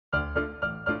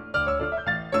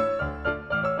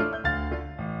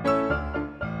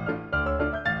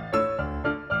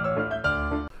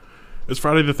It's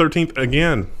Friday the 13th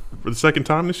again for the second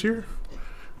time this year.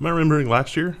 Am I remembering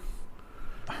last year?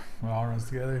 It all runs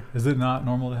together. Is it not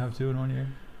normal to have 2 in 1 year?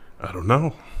 I don't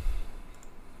know.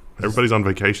 Everybody's on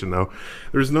vacation though.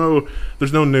 There's no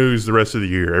news the rest of the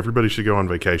year. Everybody should go on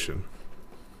vacation.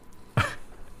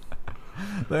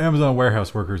 The Amazon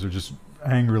warehouse workers are just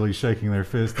angrily shaking their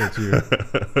fist at you.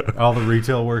 All the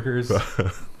retail workers.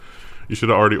 You should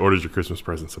have already ordered your Christmas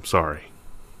presents. I'm sorry.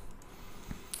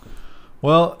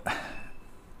 Well,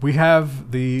 we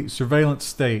have the surveillance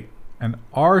state, and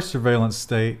our surveillance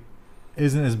state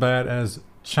isn't as bad as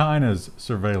China's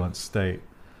surveillance state.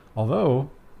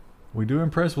 Although, we do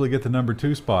impressively get the number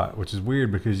 2 spot, which is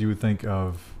weird because you would think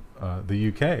of the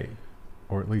UK,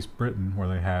 or at least Britain, where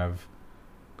they have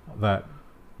that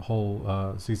whole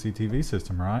CCTV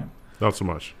system, right? Not so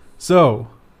much. So,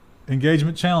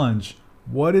 engagement challenge.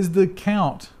 What is the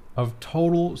count of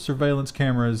total surveillance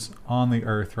cameras on the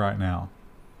earth right now?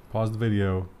 Pause the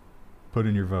video, put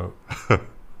in your vote.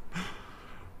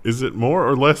 Is it more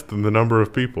or less than the number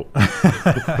of people?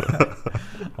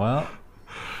 Well,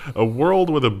 a world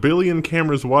with 1 billion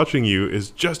cameras watching you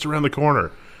is just around the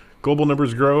corner. Global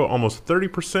numbers grow almost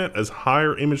 30% as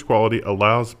higher image quality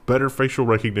allows better facial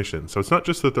recognition. So it's not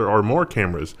just that there are more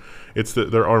cameras, it's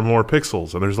that there are more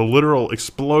pixels, and there's a literal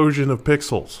explosion of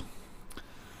pixels.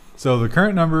 so the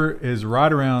current number is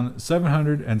right around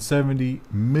 770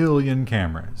 million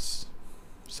cameras.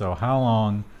 So how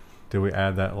long do we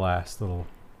add that last little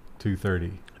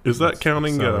 230? Is that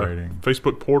counting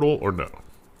Facebook portal or no?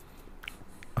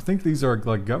 I think these are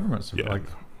like government, like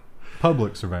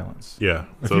public surveillance. Yeah.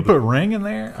 If so you put Ring in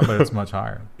there, I bet it's much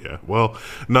higher. Yeah. Well,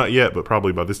 not yet, but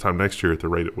probably by this time next year at the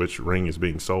rate at which Ring is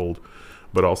being sold.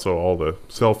 But also all the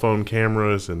cell phone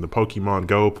cameras and the Pokemon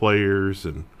Go players.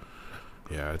 And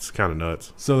yeah, it's kind of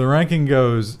nuts. So the ranking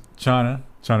goes China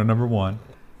number 1,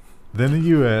 then the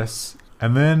US,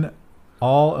 and then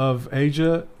all of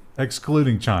Asia,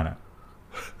 excluding China,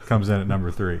 comes in at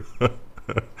number 3.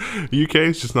 The UK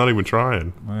is just not even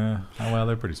trying. Well,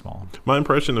 they're pretty small. My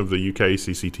impression of the UK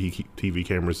CCTV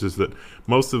cameras is that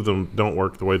most of them don't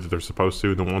work the way that they're supposed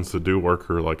to. The ones that do work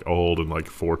are like old and like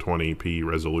 420p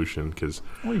resolution.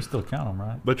 Well, you still count them,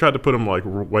 right? They tried to put them like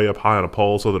way up high on a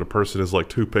pole so that a person is like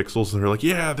 2 pixels, and they're like,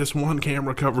 yeah, this one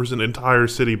camera covers an entire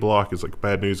city block. It's like,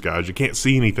 bad news, guys. You can't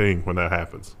see anything when that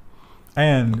happens.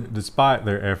 And despite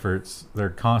their efforts, they're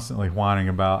constantly whining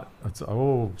about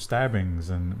stabbings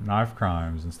and knife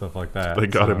crimes and stuff like that. They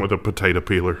got him with a potato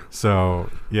peeler. So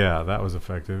yeah, that was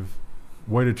effective.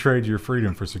 Way to trade your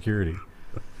freedom for security.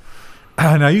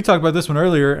 Now you talked about this one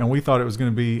earlier, and we thought it was going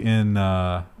to be in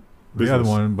the other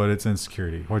one, but it's in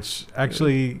security, which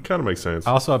actually kind of makes sense.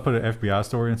 Also, I put an FBI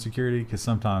story in security because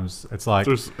sometimes it's like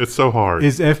it's so hard.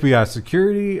 Is FBI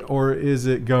security or is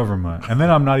it government? And then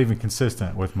I'm not even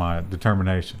consistent with my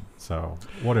determination. So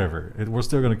whatever, we're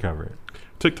still going to cover it.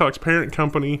 TikTok's parent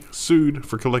company sued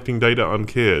for collecting data on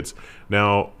kids.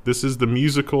 Now, this is the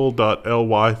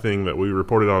musical.ly thing that we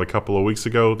reported on a couple of weeks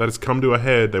ago. That has come to a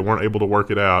head. They weren't able to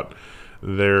work it out.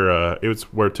 It was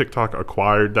where TikTok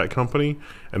acquired that company,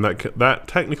 and that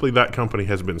technically that company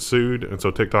has been sued, and so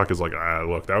TikTok is like,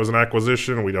 look, that was an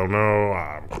acquisition. We don't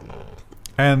know.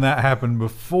 And that happened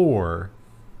before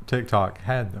TikTok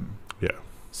had them. Yeah.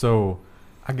 So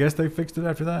I guess they fixed it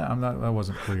after that. That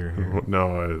wasn't clear here.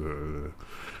 No,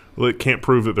 well, it can't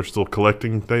prove that they're still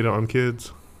collecting data on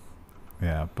kids.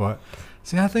 Yeah, but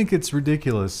see, I think it's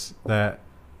ridiculous that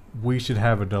we should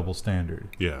have a double standard.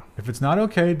 Yeah. If it's not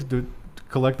okay to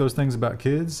collect those things about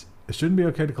kids, it shouldn't be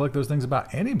okay to collect those things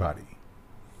about anybody.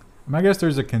 I guess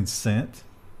there's a consent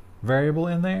variable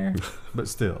in there, but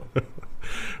still.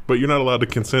 But you're not allowed to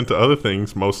consent to other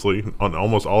things, mostly on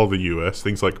almost all of the U.S.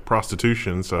 Things like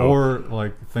prostitution, or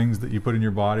like things that you put in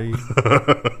your body,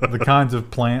 the kinds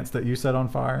of plants that you set on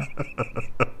fire.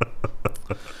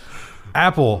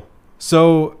 Apple.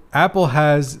 So Apple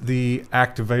has the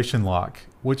activation lock,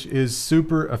 which is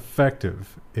super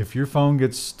effective. If your phone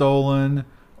gets stolen,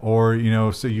 or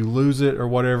so you lose it or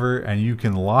whatever, and you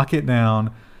can lock it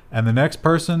down, and the next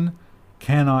person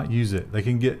cannot use it. They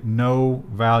can get no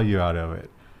value out of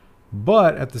it.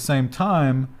 But at the same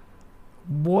time,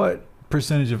 what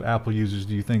percentage of Apple users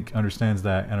do you think understands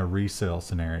that in a resale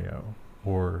scenario,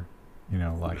 or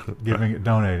like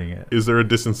donating it? Is there a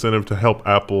disincentive to help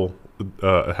Apple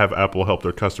have Apple help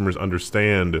their customers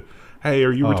understand, hey,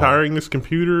 are you retiring this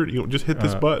computer? Just hit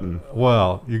this button.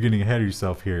 Well, you're getting ahead of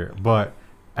yourself here, but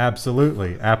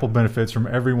absolutely, Apple benefits from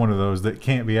every one of those that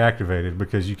can't be activated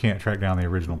because you can't track down the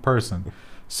original person.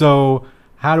 So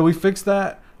how do we fix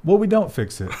that? Well, we don't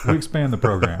fix it. We expand the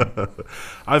program.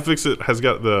 iFixit has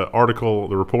got the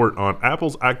report on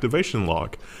Apple's activation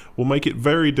lock will make it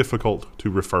very difficult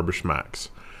to refurbish Macs.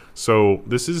 So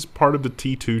this is part of the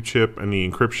T2 chip and the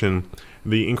encryption.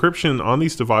 The encryption on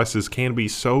these devices can be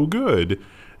so good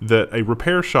that a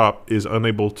repair shop is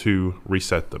unable to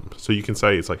reset them. So you can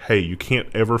say, it's like, hey, you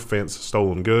can't ever fence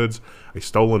stolen goods. A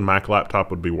stolen Mac laptop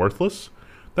would be worthless.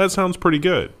 That sounds pretty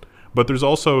good. But there's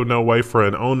also no way for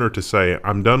an owner to say,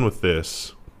 I'm done with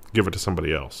this, give it to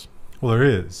somebody else. Well, there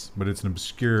is, but it's an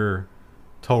obscure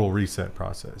total reset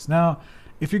process. Now,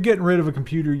 if you're getting rid of a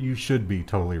computer, you should be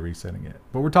totally resetting it.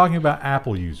 But we're talking about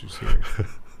Apple users here.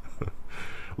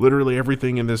 Literally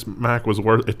everything in this Mac was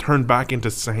it turned back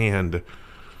into sand.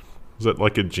 Is that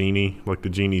like a genie? Like the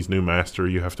genie's new master,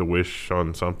 you have to wish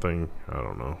on something? I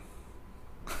don't know.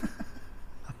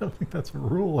 I don't think that's a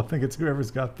rule. I think it's whoever's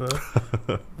got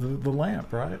the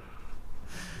lamp, right?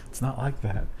 It's not like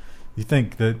that. You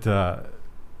think that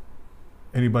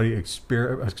anybody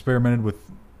experimented with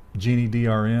Genie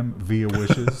DRM via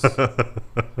wishes?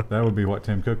 That would be what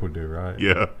Tim Cook would do, right?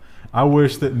 Yeah. I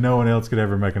wish that no one else could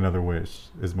ever make another wish,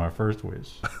 is my first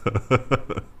wish.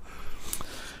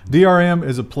 DRM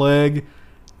is a plague,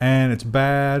 and it's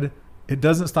bad. It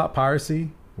doesn't stop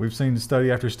piracy. We've seen study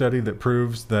after study that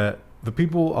proves that a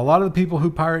lot of the people who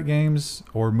pirate games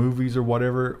or movies or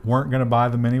whatever weren't going to buy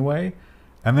them anyway.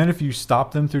 And then if you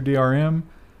stop them through DRM,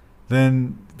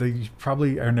 then they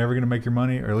probably are never going to make your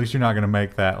money, or at least you're not going to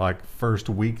make that like first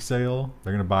week sale.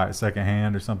 They're going to buy it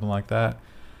secondhand or something like that.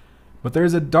 But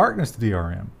there's a darkness to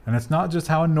DRM, and it's not just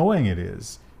how annoying it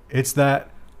is. It's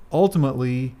that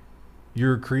ultimately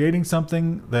you're creating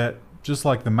something that, just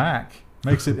like the Mac,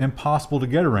 makes it impossible to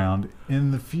get around in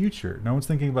the future. No one's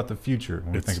thinking about the future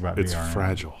when we think about DRM. It's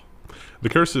fragile. The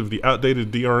curse of the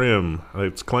outdated DRM.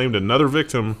 It's claimed another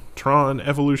victim, Tron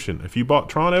Evolution. If you bought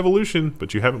Tron Evolution,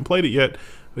 but you haven't played it yet,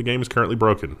 the game is currently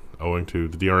broken, owing to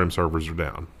the DRM servers are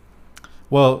down.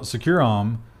 Well,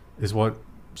 SecureOM is what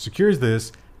secures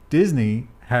this. Disney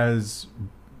has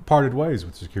parted ways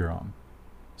with SecureOM.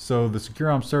 So the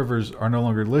SecureOM servers are no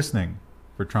longer listening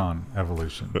for Tron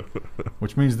Evolution,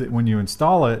 which means that when you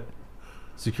install it,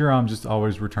 SecureOM just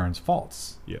always returns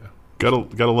false. Yeah.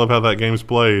 Gotta love how that game's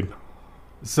played.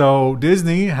 So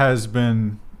Disney has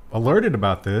been alerted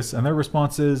about this, and their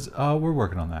response is, we're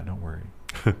working on that, don't worry.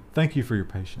 Thank you for your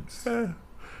patience.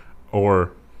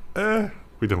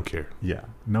 We don't care. Yeah.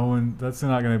 No one, that's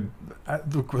not going to...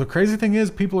 The crazy thing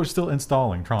is, people are still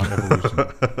installing Tron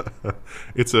Evolution.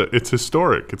 It's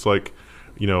historic. It's like,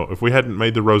 if we hadn't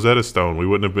made the Rosetta Stone, we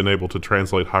wouldn't have been able to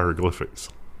translate hieroglyphics.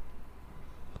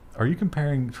 Are you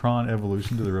comparing Tron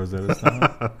Evolution to the Rosetta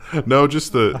Stone? No,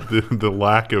 just the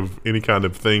lack of any kind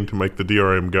of thing to make the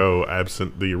DRM go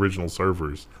absent the original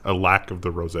servers. A lack of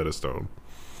the Rosetta Stone.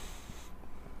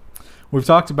 We've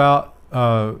talked about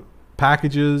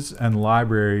packages and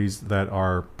libraries that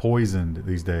are poisoned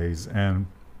these days. And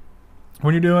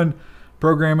when you're doing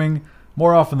programming,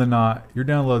 more often than not, you're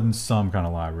downloading some kind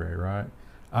of library, right?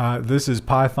 This is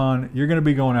Python. You're going to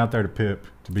be going out there to pip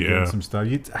to be doing some stuff.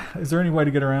 Is there any way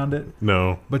to get around it?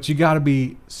 No. But you got to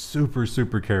be super,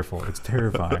 super careful. It's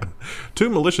terrifying. 2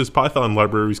 malicious Python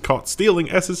libraries caught stealing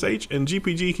SSH and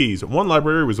GPG keys. One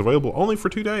library was available only for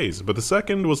 2 days, but the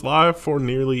second was live for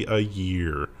nearly a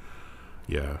year.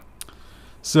 Yeah.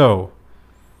 So,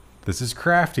 this is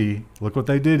crafty. Look what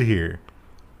they did here.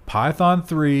 Python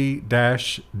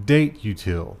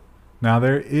 3-dateutil. Now,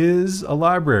 there is a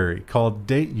library called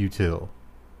dateutil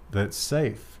that's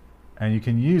safe, and you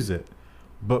can use it.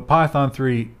 But Python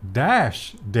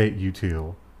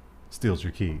 3-dateutil steals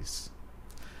your keys.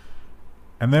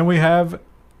 And then we have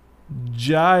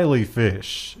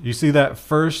Jellyfish. You see that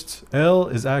first L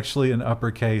is actually an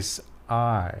uppercase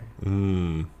I.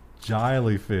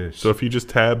 Jellyfish. So if you just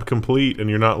tab complete and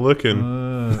you're not looking,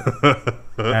 and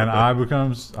I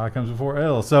comes before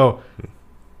L. So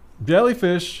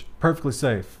Jellyfish, perfectly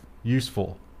safe,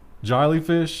 useful.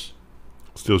 Jellyfish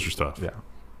steals your stuff. Yeah.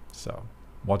 So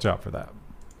watch out for that.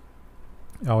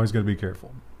 Always got to be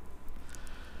careful.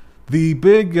 The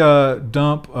big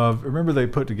dump of, remember they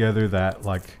put together that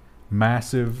like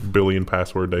massive billion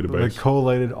password database. They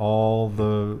collated all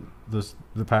the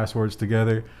passwords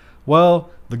together. Well,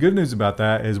 the good news about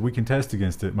that is we can test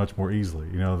against it much more easily.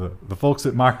 The folks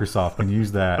at Microsoft can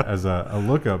use that as a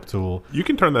lookup tool. You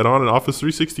can turn that on in Office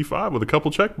 365 with a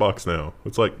couple checkbox now.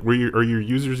 It's like, are your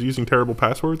users using terrible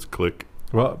passwords? Click.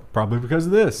 Well, probably because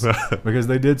of this. Because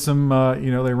they did some,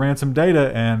 they ran some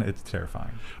data, and it's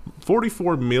terrifying.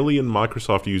 44 million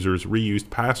Microsoft users reused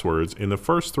passwords in the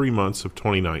first 3 months of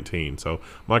 2019. So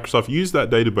Microsoft used that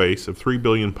database of 3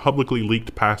 billion publicly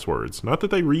leaked passwords. Not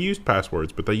that they reused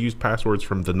passwords, but they used passwords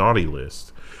from the naughty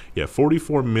list. Yeah,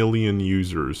 44 million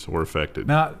users were affected.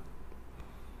 Now,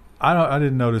 I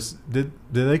didn't notice. Did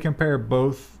they compare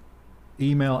both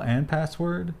email and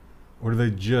password, or do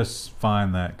they just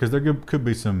find that? Because there could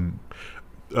be some.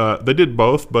 They did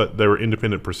both, but they were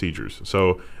independent procedures.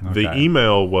 So the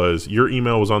your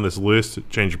email was on this list,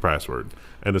 change your password.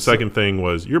 And the second thing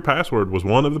was your password was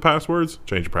one of the passwords,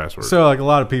 change your password. So like a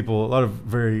lot of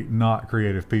very not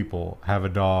creative people have a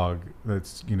dog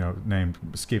that's, named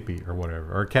Skippy or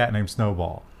whatever, or a cat named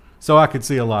Snowball. So I could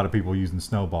see a lot of people using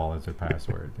Snowball as their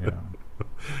password,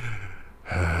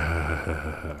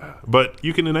 But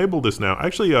you can enable this now.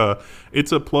 Actually,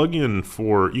 it's a plugin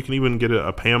you can even get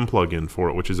a PAM plugin for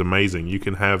it, which is amazing. You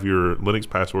can have your Linux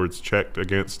passwords checked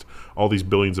against all these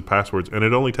billions of passwords, and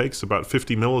it only takes about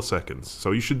 50 milliseconds.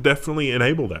 So you should definitely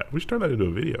enable that. We should turn that into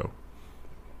a video.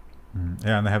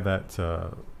 Yeah, and they have that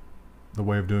the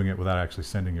way of doing it without actually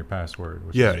sending your password,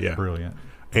 which is brilliant.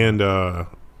 And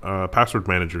password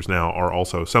managers now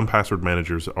some password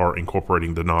managers are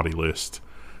incorporating the naughty list.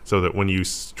 So that when you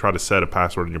try to set a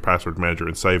password in your password manager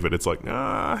and save it, it's like,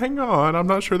 hang on, I'm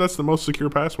not sure that's the most secure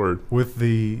password. With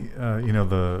the,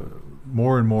 the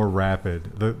more and more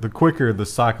rapid, the quicker the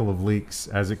cycle of leaks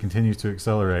as it continues to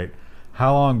accelerate,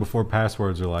 how long before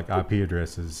passwords are like IP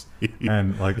addresses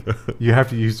and like you have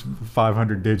to use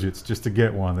 500 digits just to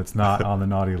get one that's not on the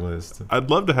naughty list? I'd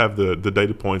love to have the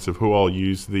data points of who all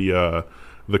used the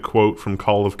quote from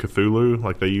Call of Cthulhu.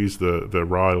 Like they used the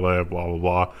Rylab, blah, blah,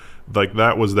 blah. Like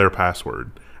that was their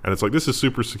password. And it's like, this is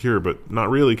super secure, but not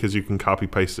really, because you can copy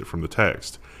paste it from the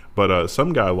text. But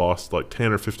some guy lost like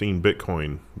 10 or 15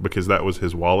 Bitcoin because that was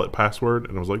his wallet password.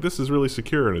 And I was like, this is really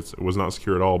secure. And it was not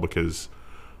secure at all because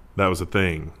that was a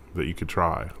thing that you could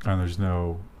try. And there's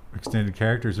no extended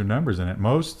characters or numbers in it.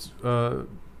 Most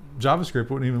JavaScript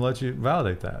wouldn't even let you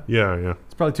validate that. Yeah.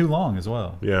 It's probably too long as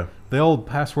well. Yeah. The old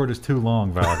password is too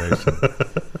long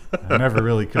validation. I never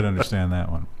really could understand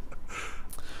that one.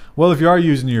 Well, if you are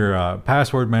using your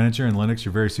password manager in Linux,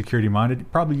 you're very security minded. You're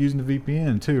probably using the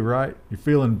VPN too, right? You're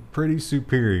feeling pretty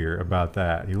superior about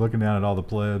that. You're looking down at all the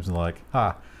plebs and like,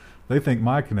 they think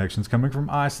my connection's coming from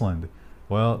Iceland.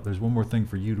 Well, there's one more thing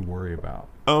for you to worry about.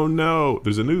 Oh no,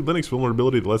 there's a new Linux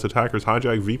vulnerability that lets attackers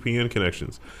hijack VPN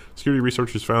connections. Security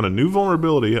researchers found a new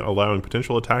vulnerability allowing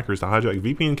potential attackers to hijack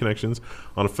VPN connections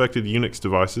on affected Unix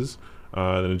devices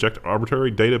and inject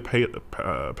arbitrary data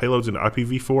payloads into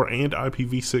IPv4 and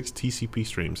IPv6 TCP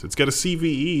streams. It's got a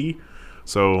CVE,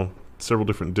 so several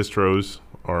different distros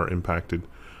are impacted.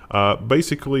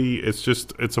 Basically, it's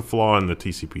a flaw in the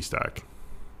TCP stack.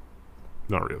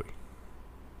 Not really.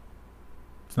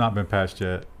 It's not been patched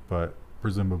yet, but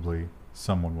presumably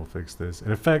someone will fix this.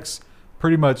 It affects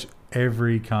pretty much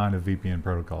every kind of VPN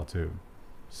protocol too,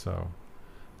 so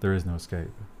there is no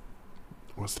escape.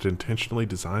 Was it intentionally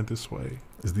designed this way?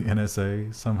 Is the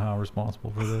NSA somehow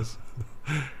responsible for this?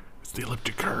 It's the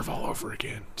elliptic curve all over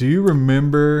again. Do you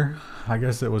remember, I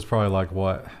guess it was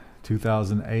probably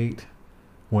 2008,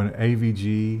 when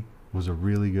AVG was a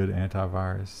really good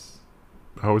antivirus?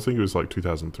 I always think it was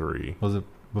 2003. Was it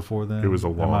before then? It was a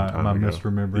long time ago. Am I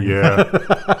misremembering?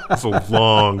 Yeah. It's a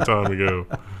long time ago.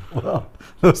 Well,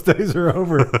 those days are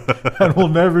over, and we'll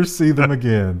never see them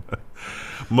again.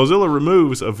 Mozilla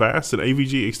removes Avast and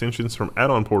AVG extensions from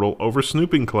add-on portal over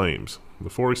snooping claims. The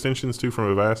 4 extensions, 2 from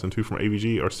Avast and 2 from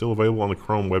AVG, are still available on the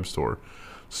Chrome web store.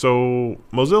 So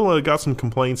Mozilla got some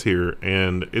complaints here,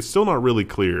 and it's still not really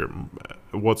clear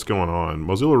what's going on.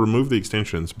 Mozilla removed the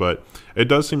extensions, but it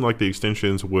does seem like the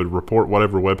extensions would report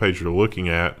whatever web page you're looking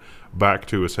at back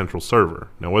to a central server.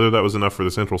 Now, whether that was enough for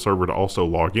the central server to also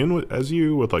log in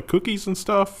with cookies and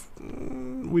stuff,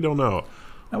 we don't know.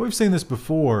 Now, we've seen this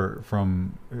before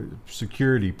from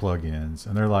security plugins,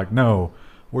 and they're like, no,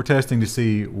 we're testing to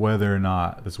see whether or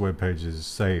not this web page is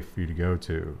safe for you to go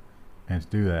to. And to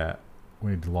do that,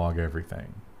 we need to log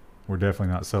everything. We're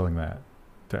definitely not selling that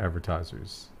to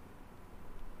advertisers.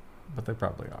 But they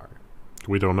probably are.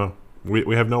 We don't know.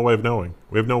 We have no way of knowing.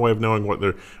 We have no way of knowing what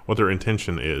their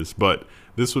intention is. But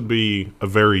this would be a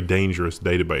very dangerous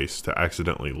database to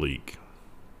accidentally leak.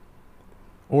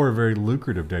 Or a very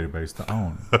lucrative database to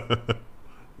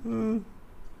own.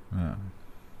 Yeah.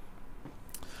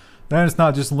 Then it's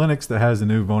not just Linux that has a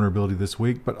new vulnerability this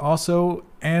week, but also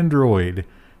Android.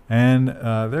 And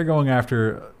they're going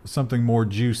after something more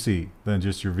juicy than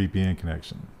just your VPN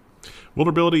connection.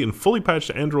 Vulnerability in fully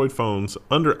patched Android phones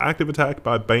under active attack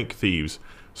by bank thieves.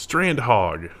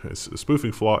 Strandhog is a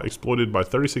spoofing flaw exploited by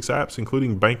 36 apps,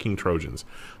 including banking Trojans.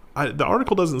 The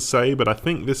article doesn't say, but I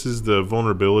think this is the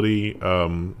vulnerability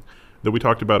that we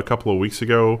talked about a couple of weeks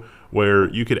ago, where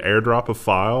you could airdrop a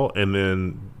file, and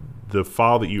then the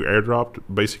file that you airdropped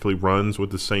basically runs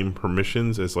with the same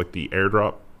permissions as like the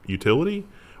airdrop utility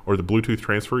or the Bluetooth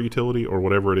transfer utility or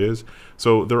whatever it is.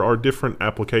 So there are different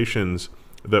applications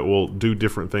that will do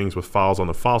different things with files on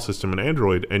the file system in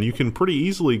Android, and you can pretty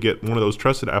easily get one of those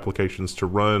trusted applications to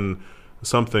run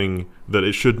something that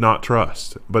it should not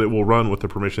trust, but it will run with the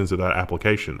permissions of that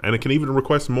application, and it can even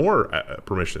request more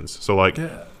permissions. So like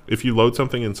if you load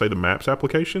something in, say, the Maps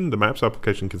application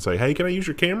can say, hey, can I use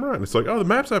your camera? And it's like, oh, the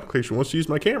Maps application wants to use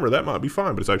my camera. That might be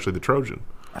fine, but it's actually the Trojan.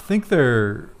 I think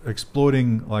they're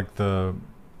exploiting like the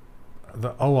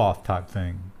OAuth type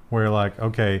thing, where like,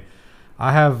 okay,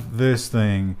 I have this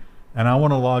thing and I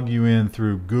want to log you in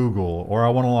through Google, or I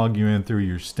want to log you in through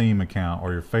your Steam account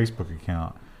or your Facebook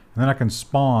account. And then I can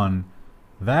spawn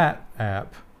that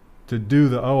app to do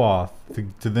the OAuth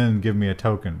to then give me a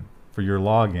token for your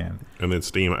login. And then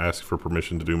Steam asks for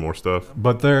permission to do more stuff.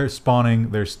 But they're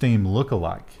spawning their Steam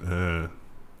lookalike.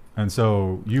 And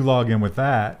so you log in with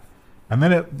that, and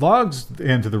then it logs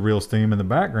into the real Steam in the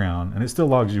background, and it still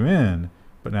logs you in,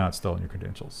 but now it's stolen your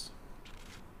credentials.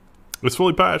 It's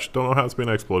fully patched. Don't know how it's being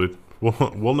exploited.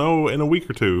 We'll know in a week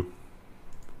or two.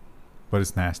 But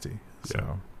it's nasty. So.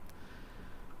 Yeah.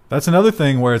 That's another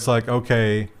thing where it's like,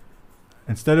 okay,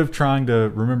 instead of trying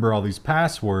to remember all these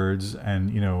passwords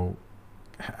and,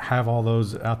 have all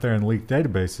those out there in leaked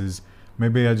databases,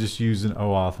 maybe I just use an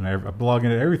OAuth and I log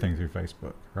into everything through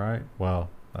Facebook, right? Well,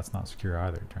 that's not secure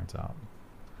either, it turns out.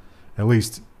 At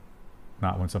least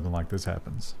not when something like this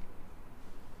happens.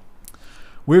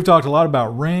 We've talked a lot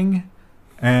about Ring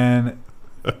and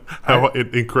how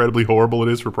incredibly horrible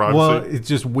it is for privacy. Well, it's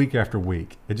just week after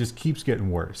week. It just keeps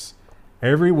getting worse.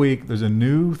 Every week there's a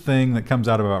new thing that comes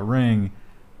out about Ring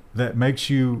that makes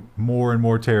you more and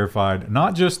more terrified,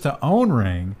 not just to own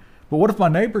Ring, but what if my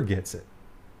neighbor gets it?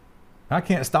 I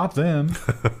can't stop them.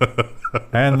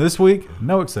 And this week,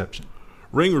 no exception.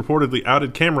 Ring reportedly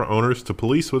outed camera owners to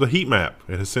police with a heat map.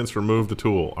 It has since removed the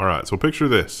tool. All right, so picture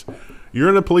this. You're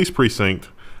in a police precinct,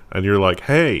 and you're like,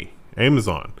 hey,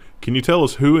 Amazon, can you tell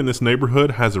us who in this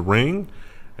neighborhood has a Ring?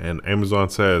 And Amazon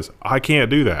says, I can't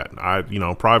do that.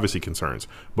 Privacy concerns.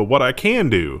 But what I can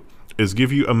do is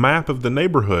give you a map of the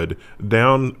neighborhood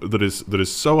down that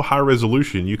is so high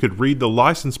resolution you could read the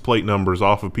license plate numbers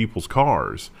off of people's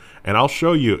cars, and I'll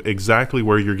show you exactly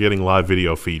where you're getting live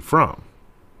video feed from.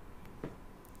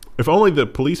 If only the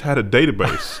police had a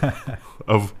database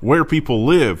of where people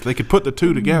live, they could put the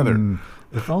two together.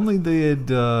 If only they had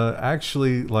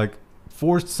actually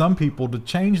forced some people to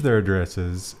change their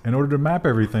addresses in order to map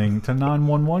everything to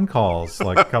 911 calls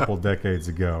like a couple decades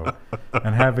ago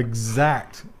and have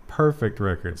exact perfect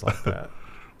records like that.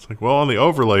 It's like, well, on the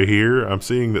overlay here, I'm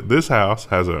seeing that this house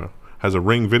has a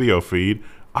Ring video feed.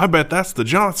 I bet that's the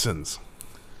Johnsons.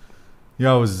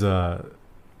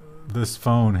 This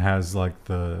phone has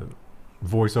the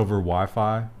voice over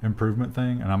Wi-Fi improvement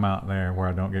thing, and I'm out there where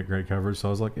I don't get great coverage, so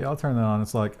I was like, yeah, I'll turn that on.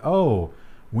 It's like, oh,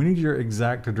 we need your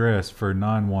exact address for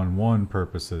 911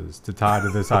 purposes to tie to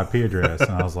this IP address.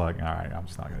 And I was like, all right, I'm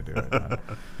just not going to do it.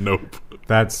 Nope.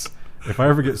 If I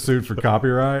ever get sued for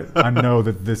copyright, I know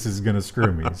that this is going to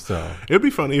screw me. So it'd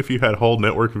be funny if you had whole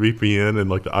network VPN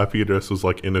and the IP address was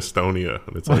in Estonia,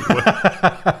 and it's like,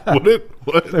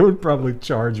 what? They would probably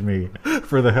charge me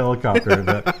for the helicopter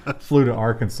that flew to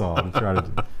Arkansas to try to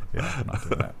do. Yeah, I'm not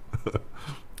doing that.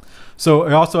 So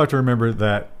I also have to remember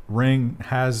that Ring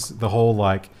has the whole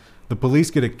the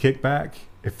police get a kickback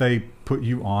if they put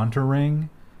you onto Ring,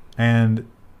 and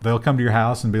they'll come to your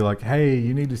house and be like, hey,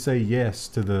 you need to say yes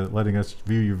to letting us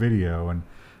view your video, and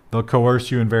they'll coerce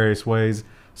you in various ways.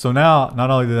 So now not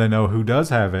only do they know who does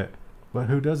have it, but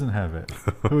who doesn't have it,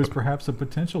 who is perhaps a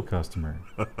potential customer.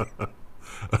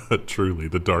 Truly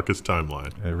the darkest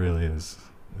timeline. It really is.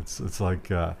 It's like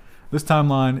this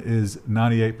timeline is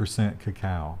 98%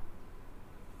 cacao.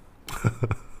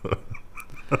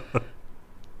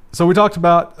 So we talked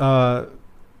about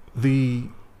the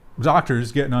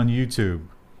doctors getting on YouTube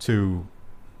to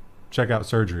check out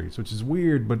surgeries, which is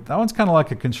weird, but that one's kind of like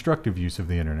a constructive use of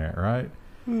the internet, right?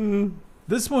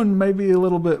 This one may be a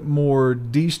little bit more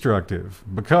destructive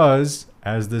because,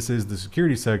 as this is the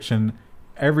security section,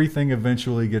 everything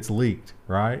eventually gets leaked,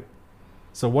 right?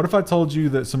 So what if I told you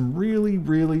that some really,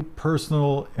 really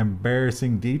personal,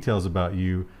 embarrassing details about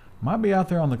you might be out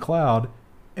there on the cloud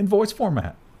in voice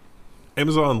format?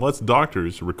 Amazon lets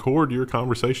doctors record your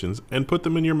conversations and put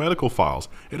them in your medical files.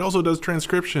 It also does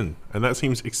transcription, and that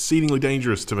seems exceedingly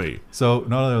dangerous to me. So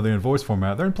not only are they in voice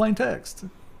format, they're in plain text.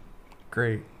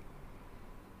 Great.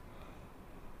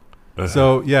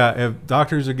 So yeah, if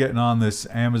doctors are getting on this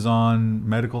Amazon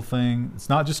medical thing, it's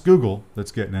not just Google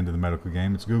that's getting into the medical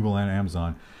game. It's Google and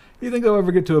Amazon. Do you think they'll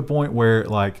ever get to a point where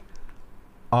like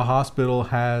a hospital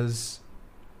has,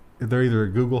 they're either a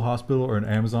Google hospital or an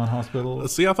Amazon hospital?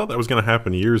 See, I thought that was going to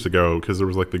happen years ago because there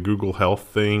was like the Google Health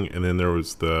thing, and then there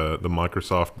was the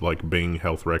Microsoft like Bing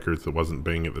Health Records that wasn't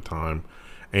Bing at the time.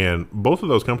 And both of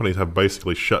those companies have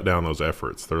basically shut down those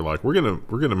efforts. They're like, we're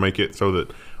gonna make it so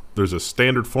that there's a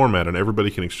standard format and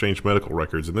everybody can exchange medical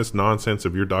records. And this nonsense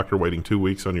of your doctor waiting 2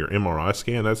 weeks on your MRI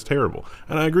scan, that's terrible.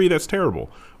 And I agree that's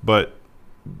terrible. But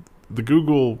the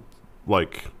Google,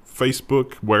 like,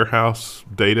 Facebook warehouse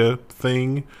data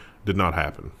thing did not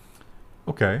happen.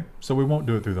 Okay, so we won't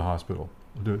do it through the hospital.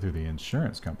 We'll do it through the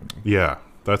insurance company. Yeah,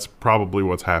 that's probably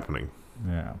what's happening.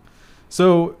 Yeah.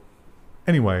 So,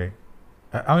 anyway,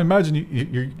 I mean, imagine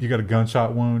you got a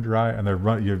gunshot wound, right? And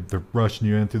they're rushing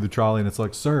you in through the trolley, and it's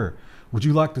like, sir, would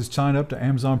you like to sign up to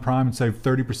Amazon Prime and save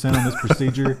 30% on this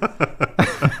procedure?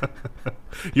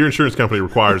 Your insurance company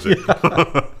requires it.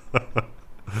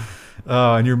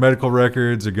 And your medical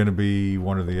records are going to be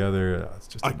one or the other. It's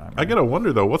just a nightmare. I gotta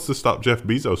wonder though, what's to stop Jeff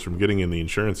Bezos from getting in the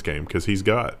insurance game? Because he's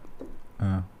got,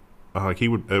 like, it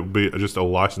would be just a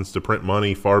license to print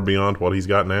money far beyond what he's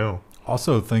got now.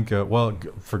 Also think, well,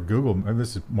 for Google, maybe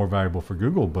this is more valuable for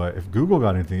Google, but if Google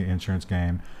got into the insurance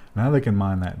game, now they can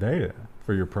mine that data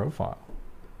for your profile.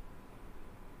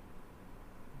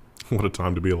 What a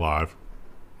time to be alive.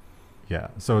 Yeah.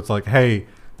 So it's like, hey,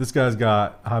 this guy's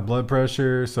got high blood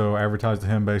pressure, so advertise to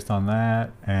him based on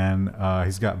that. And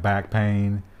he's got back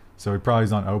pain, so he probably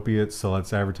is on opiates, so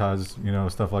let's advertise,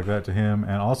 stuff like that to him.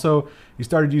 And also, he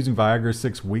started using Viagra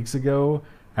 6 weeks ago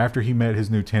after he met his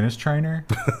new tennis trainer.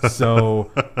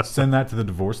 So send that to the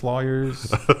divorce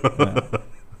lawyers.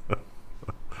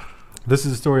 This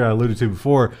is a story I alluded to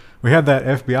before. We had that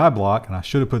FBI block, and I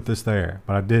should have put this there,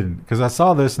 but I didn't. Because I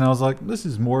saw this, and I was like, this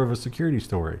is more of a security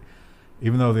story,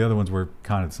 even though the other ones were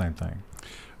kind of the same thing.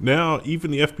 Now,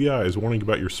 even the FBI is warning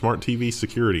about your smart TV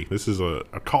security. This is a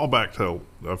callback to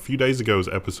a few days ago's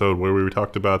episode where we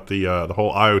talked about the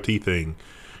whole IoT thing.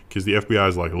 Because the FBI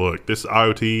is like, look, this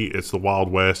IoT, it's the Wild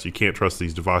West. You can't trust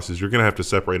these devices. You're going to have to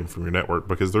separate them from your network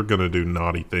because they're going to do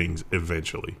naughty things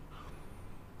eventually.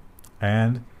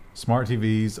 And smart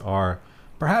TVs are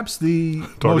perhaps the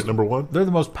target number one. They're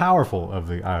the most powerful of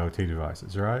the IoT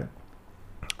devices, right?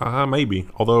 Maybe.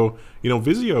 Although,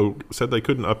 Vizio said they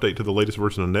couldn't update to the latest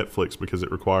version of Netflix because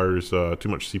it requires too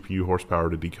much CPU horsepower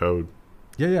to decode.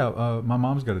 Yeah. My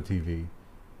mom's got a TV,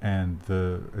 and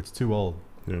it's too old.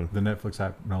 Yeah. The Netflix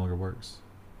app no longer works.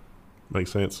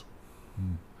 Makes sense.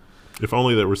 If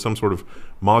only there was some sort of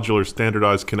modular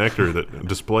standardized connector that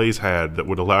displays had that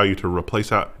would allow you to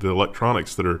replace out the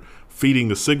electronics that are feeding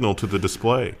the signal to the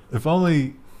display. If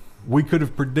only we could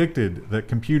have predicted that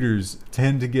computers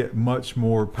tend to get much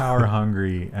more power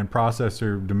hungry and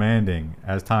processor demanding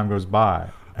as time goes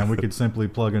by, and we could simply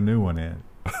plug a new one in.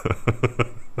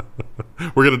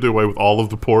 We're going to do away with all of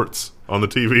the ports on the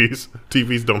TVs.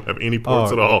 TVs don't have any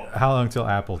ports at all. How long until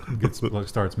Apple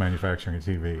starts manufacturing a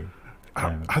TV?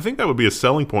 I think that would be a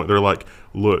selling point. They're like,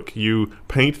 look, you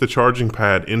paint the charging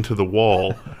pad into the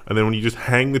wall, and then when you just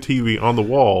hang the TV on the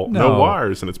wall, no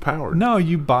wires, and it's powered. No,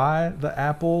 you buy the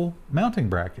Apple mounting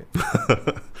bracket.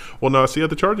 Well, no, see,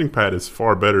 the charging pad is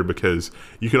far better because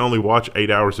you can only watch 8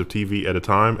 hours of TV at a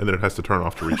time, and then it has to turn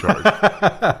off to recharge.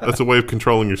 That's a way of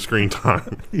controlling your screen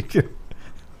time.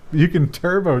 You can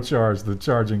turbocharge the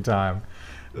charging time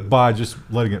by just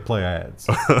letting it play ads.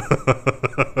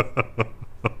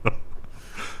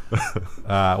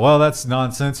 Well, that's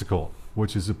nonsensical,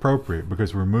 which is appropriate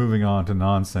because we're moving on to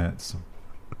nonsense.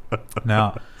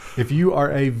 Now, if you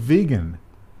are a vegan,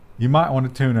 you might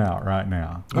want to tune out right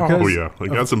now. Oh, yeah. I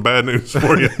got some bad news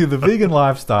for you. The vegan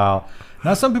lifestyle.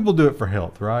 Now, some people do it for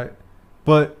health, right?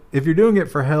 But if you're doing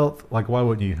it for health, like, why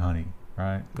wouldn't you eat honey,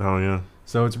 right? Oh, yeah.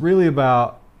 So it's really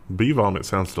about... Bee vomit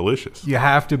sounds delicious. You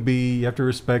have to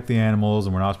respect the animals,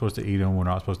 and we're not supposed to eat them. We're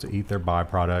not supposed to eat their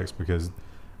byproducts because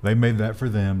they made that for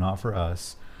them, not for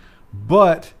us.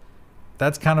 But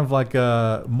that's kind of like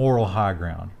a moral high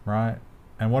ground, right?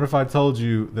 And what if I told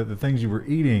you that the things you were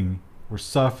eating were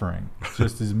suffering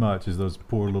just as much as those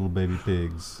poor little baby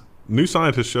pigs? New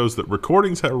scientist shows that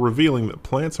recordings are revealing that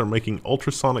plants are making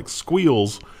ultrasonic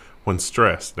squeals when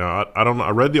stressed. Now, I don't know.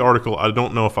 I read the article. I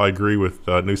don't know if I agree with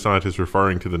New Scientist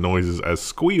referring to the noises as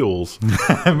squeals.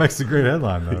 It makes a great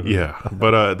headline, though. Yeah,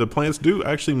 but the plants do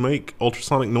actually make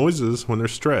ultrasonic noises when they're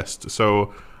stressed.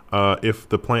 So if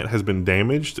the plant has been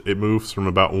damaged, it moves from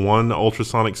about 1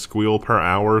 ultrasonic squeal per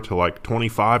hour to like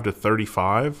 25 to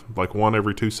 35, like 1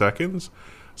 every 2 seconds.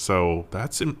 So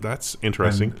that's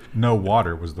interesting. And no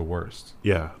water was the worst.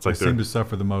 Yeah, it's like they seemed to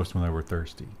suffer the most when they were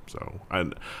thirsty. So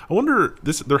I wonder,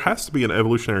 there has to be an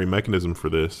evolutionary mechanism for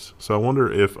this. So I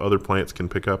wonder if other plants can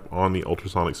pick up on the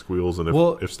ultrasonic squeals, and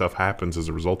if stuff happens as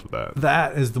a result of that.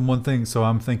 That is the one thing. So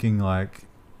I'm thinking, like,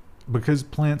 because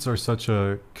plants are such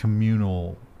a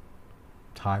communal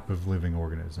type of living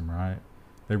organism, right?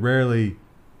 They rarely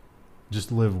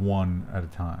just live one at a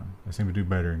time. They seem to do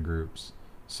better in groups.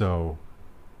 So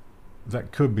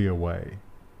that could be a way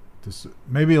to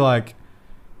maybe, like,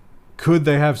 could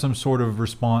they have some sort of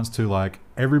response to, like,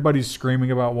 everybody's screaming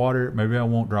about water, maybe I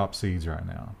won't drop seeds right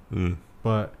now.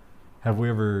 But have we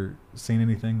ever seen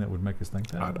anything that would make us think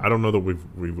that? I don't know that we've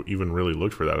even really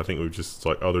looked for that. I think we've just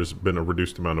like, there's been a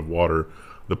reduced amount of water,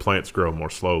 the plants grow more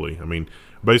slowly. I mean,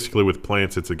 basically with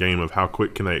plants, it's a game of how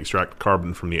quick can they extract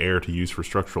carbon from the air to use for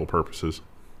structural purposes.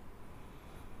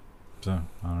 So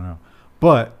I don't know,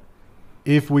 but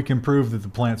if we can prove that the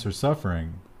plants are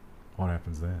suffering, what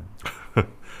happens then?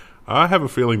 I have a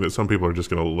feeling that some people are just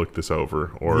going to look this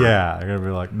over. Or yeah, they're going to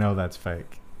be like, no, that's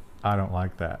fake. I don't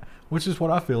like that. Which is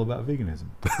what I feel about veganism.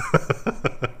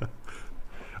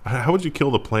 How would you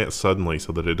kill the plant suddenly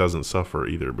so that it doesn't suffer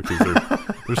either? Because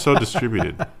they're so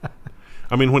distributed.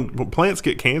 I mean, when plants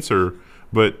get cancer,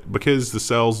 but because the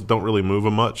cells don't really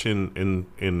move much in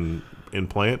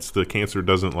plants, the cancer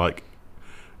doesn't like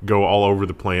go all over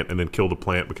the plant and then kill the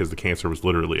plant because the cancer was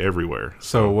literally everywhere.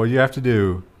 So what you have to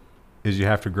do is you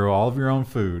have to grow all of your own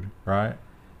food, right?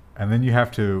 And then you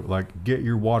have to, like, get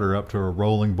your water up to a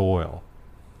rolling boil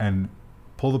and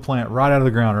pull the plant right out of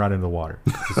the ground, right into the water.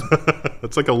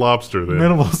 It's like a lobster then.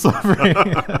 Minimal suffering.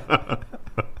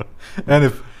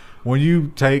 And when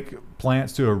you take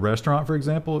plants to a restaurant, for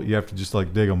example, you have to just,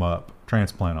 like, dig them up,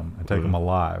 transplant them, and take them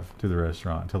alive to the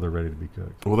restaurant until they're ready to be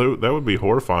cooked. Well, that would be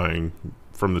horrifying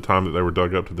from the time that they were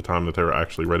dug up to the time that they were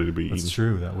actually ready to be eaten. That's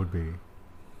true. That would be.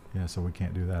 Yeah, so we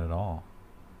can't do that at all.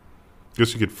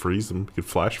 Guess you could freeze them. You could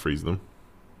flash freeze them.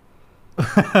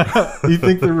 You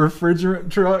think the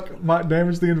refrigerant truck might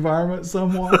damage the environment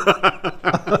somewhat?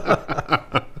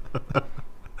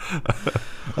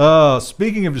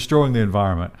 Speaking of destroying the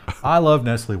environment, I love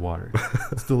Nestle water.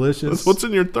 It's delicious. That's what's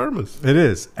in your thermos. It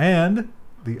is. And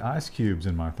the ice cubes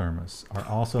in my thermos are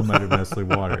also made of Nestle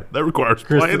water. That requires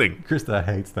planning. Krista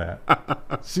hates that.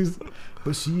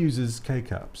 But she uses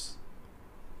K-cups.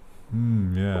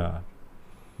 Yeah.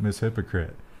 Miss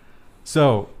Hypocrite.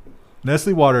 So,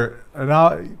 Nestle water, and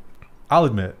I'll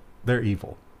admit, they're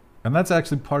evil. And that's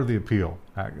actually part of the appeal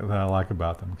that I like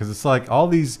about them. Because it's like all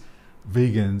these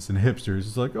vegans and hipsters,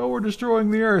 it's like, oh, we're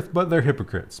destroying the earth, but they're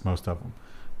hypocrites, most of them.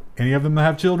 Any of them that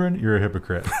have children, you're a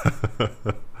hypocrite.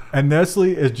 And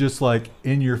Nestle is just like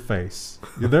in your face.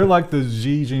 They're like the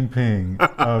Xi Jinping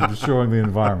of destroying the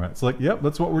environment. It's like, yep,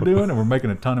 that's what we're doing, and we're making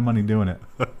a ton of money doing it.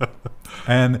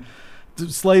 And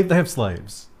they have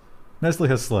slaves. Nestle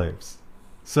has slaves.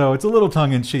 So it's a little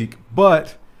tongue-in-cheek,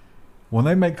 but when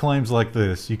they make claims like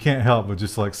this, you can't help but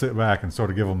just like sit back and sort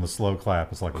of give them the slow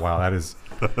clap. It's like, wow, that is...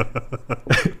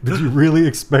 Did you really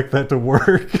expect that to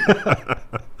work?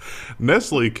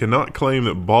 Nestle cannot claim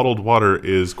that bottled water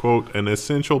is, quote, an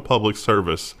essential public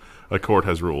service, a court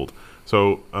has ruled.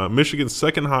 So Michigan's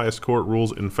second highest court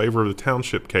rules in favor of the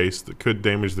township case that could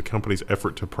damage the company's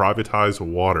effort to privatize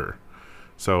water.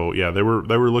 So yeah, they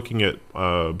were looking at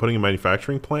putting a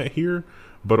manufacturing plant here,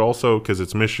 but also because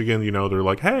it's Michigan, you know, they're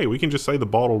like, hey, we can just say the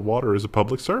bottled water is a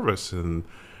public service, and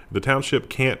the township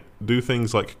can't do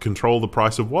things like control the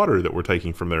price of water that we're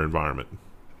taking from their environment.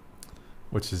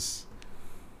 Which is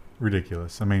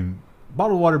ridiculous. I mean,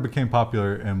 bottled water became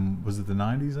popular in, was it the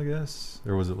 90s, I guess?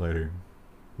 Or was it later?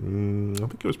 I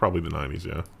think it was probably the 90s,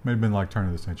 yeah. May have been like turn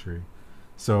of the century.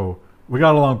 So we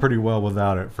got along pretty well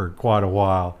without it for quite a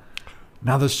while.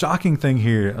 Now the shocking thing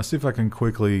here, I'll see if I can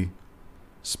quickly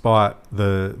spot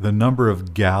the number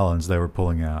of gallons they were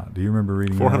pulling out. Do you remember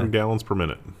reading 400 gallons per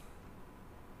minute.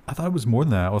 I thought it was more than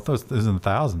that. I thought it was in the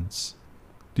thousands.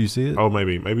 Do you see it? Oh,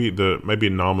 maybe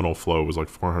nominal flow was like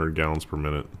 400 gallons per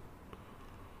minute.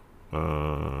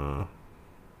 Oh,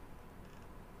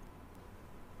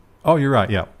 you're right.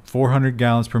 Yeah, 400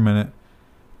 gallons per minute.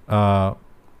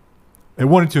 It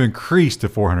wanted to increase to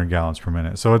 400 gallons per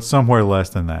minute, so it's somewhere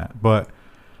less than that. But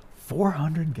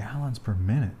 400 gallons per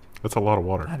minute. That's a lot of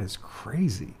water. That is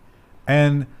crazy.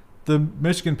 And the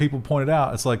Michigan people pointed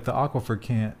out, it's like the aquifer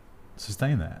can't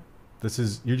sustain that.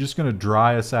 You're just going to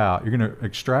dry us out. You're going to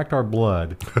extract our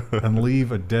blood and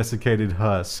leave a desiccated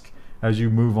husk as you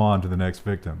move on to the next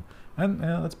victim. And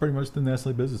that's pretty much the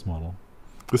Nestle business model.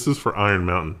 This is for Iron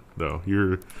Mountain, though.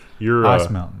 You're Ice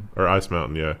Mountain or Ice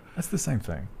Mountain, yeah. That's the same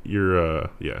thing.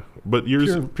 Yeah, but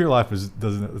yours Pure Life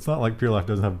doesn't. It's not like Pure Life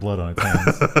doesn't have blood on its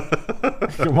hands.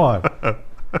 Come on.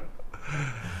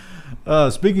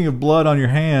 Speaking of blood on your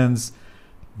hands,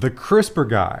 the CRISPR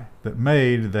guy that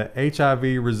made the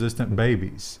HIV-resistant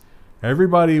babies.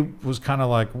 Everybody was kind of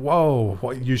like,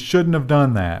 "Whoa, you shouldn't have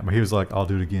done that," but he was like, "I'll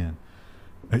do it again."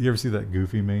 You ever see that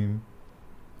Goofy meme?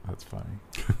 That's funny.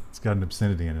 It's got an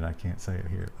obscenity in it. I can't say it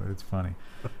here, but it's funny.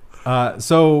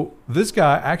 So this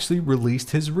guy actually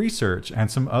released his research, and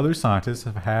some other scientists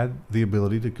have had the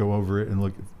ability to go over it and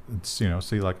look, see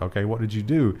like, okay, what did you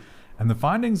do? And the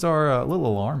findings are a little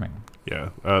alarming. Yeah.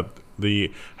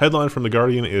 The headline from The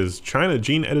Guardian is China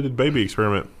gene-edited baby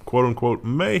experiment, quote unquote,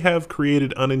 may have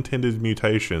created unintended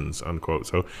mutations, unquote.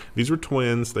 So these were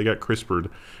twins. They got CRISPR'd,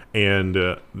 and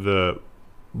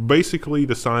basically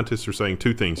the scientists are saying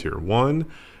two things here. One,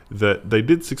 that they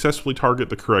did successfully target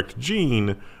the correct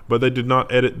gene, but they did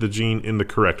not edit the gene in the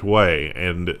correct way.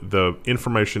 And the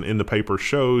information in the paper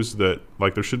shows that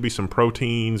like there should be some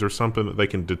proteins or something that they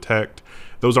can detect.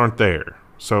 Those aren't there.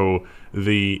 So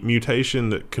the mutation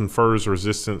that confers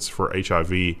resistance for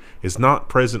HIV is not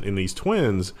present in these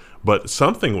twins, but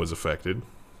something was affected.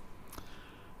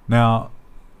 Now,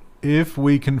 if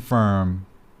we confirm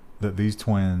that these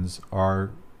twins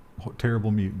are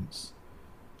terrible mutants,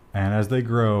 and as they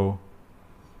grow,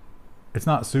 it's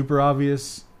not super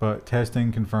obvious, but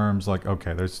testing confirms like,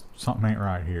 okay, there's something ain't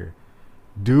right here.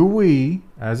 Do we,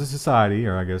 as a society,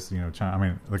 or I guess, China, I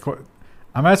mean,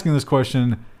 I'm asking this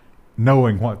question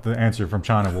knowing what the answer from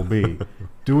China will be.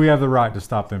 Do we have the right to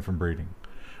stop them from breeding?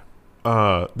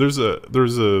 There's a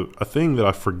thing that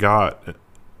I forgot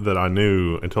that I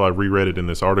knew until I reread it in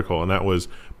this article, and that was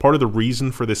part of the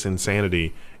reason for this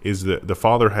insanity is that the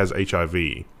father has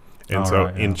HIV.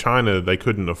 And in China, they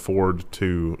couldn't afford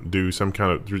to do some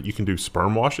kind of, you can do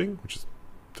sperm washing, which is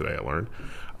today I learned,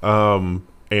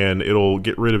 and it'll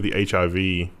get rid of the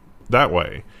HIV that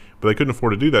way. But they couldn't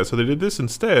afford to do that, so they did this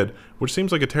instead, which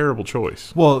seems like a terrible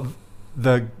choice. Well,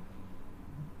 they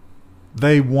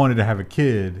wanted to have a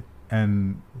kid,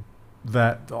 and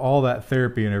all that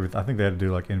therapy and everything, I think they had to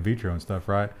do like in vitro and stuff,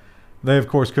 right? They of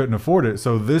course couldn't afford it,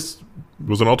 so this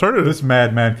was an alternative. This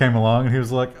madman came along and he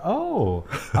was like, "Oh,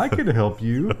 I could help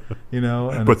you,"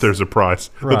 And but there's a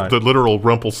price. Right. The literal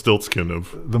Rumpelstiltskin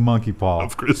of the monkey paw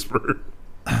of CRISPR.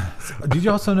 Did you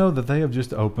also know that they have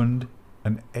just opened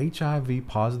an HIV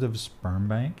positive sperm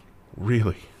bank?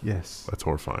 Really? Yes. That's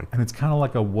horrifying. And it's kind of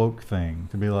like a woke thing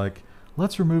to be like,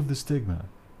 let's remove the stigma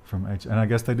from HIV. And I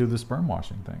guess they do the sperm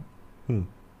washing thing.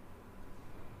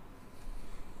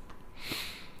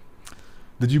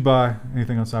 Did you buy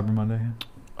anything on Cyber Monday?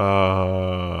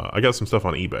 I got some stuff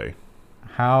on eBay.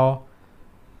 How,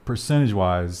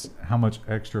 percentage-wise, how much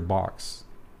extra box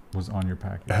was on your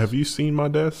package? Have you seen my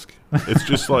desk? It's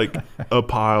just like a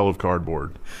pile of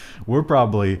cardboard. We're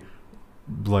probably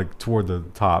like toward the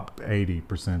top 80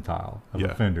 percentile of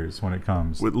offenders when it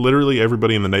comes. Literally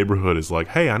everybody in the neighborhood is like,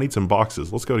 hey, I need some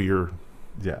boxes. Let's go to your...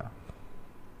 Yeah.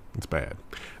 It's bad.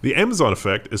 The Amazon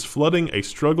effect is flooding a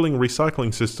struggling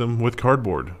recycling system with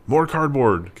cardboard. More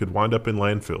cardboard could wind up in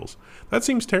landfills. That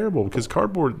seems terrible because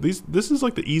cardboard, this is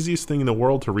like the easiest thing in the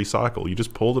world to recycle. You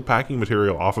just pull the packing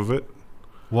material off of it.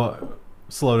 Well,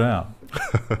 slow down.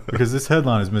 Because this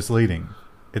headline is misleading.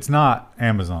 It's not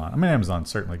Amazon. I mean, Amazon's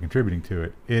certainly contributing to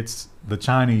it. It's the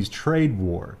Chinese trade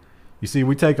war. You see,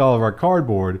 we take all of our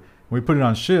cardboard, we put it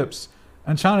on ships,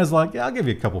 and China's like, yeah, I'll give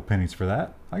you a couple pennies for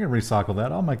that. I can recycle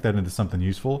that. I'll make that into something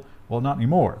useful. Well, not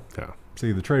anymore. Yeah.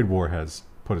 See, the trade war has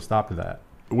put a stop to that.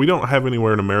 We don't have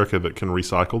anywhere in America that can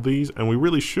recycle these, and we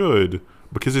really should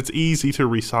because it's easy to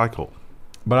recycle.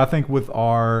 But I think with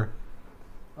our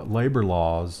labor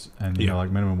laws and like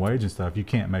minimum wage and stuff, you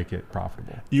can't make it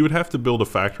profitable. You would have to build a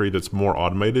factory that's more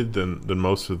automated than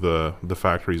most of the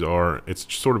factories are. It's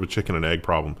sort of a chicken and egg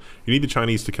problem. You need the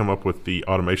Chinese to come up with the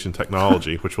automation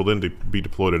technology, which will then be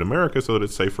deployed in America so that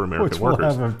it's safe for American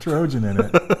workers. Which will have a Trojan in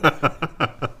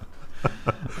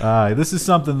it. This is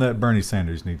something that Bernie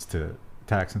Sanders needs to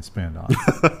tax and spend on.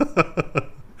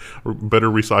 Better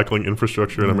recycling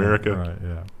infrastructure in America. Right,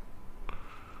 yeah.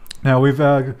 Now we've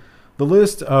the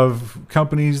list of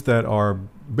companies that are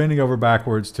bending over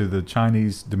backwards to the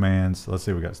Chinese demands. Let's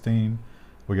see, we got Steam,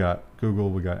 we got Google,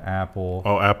 we got Apple.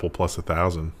 Oh, Apple plus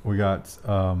 1,000. We got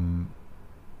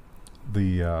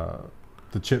the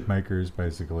the chip makers,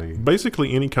 basically.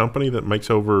 Basically, any company that makes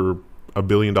over $1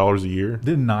 billion a year.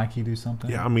 Didn't Nike do something?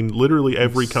 Yeah, I mean, literally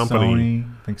every company.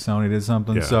 I think Sony did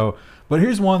something. Yeah. So, but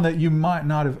here's one that you might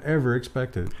not have ever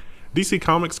expected. DC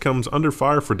Comics comes under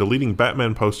fire for deleting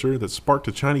Batman poster that sparked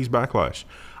a Chinese backlash.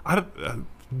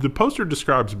 The poster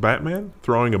describes Batman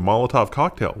throwing a Molotov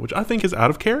cocktail, which I think is out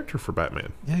of character for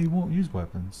Batman. Yeah, he won't use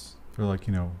weapons. Or like,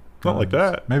 Not like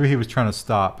that. Maybe he was trying to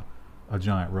stop a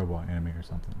giant robot enemy or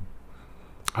something.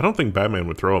 I don't think Batman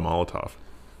would throw a Molotov.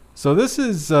 So this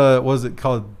is, was it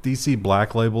called DC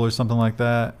Black Label or something like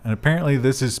that? And apparently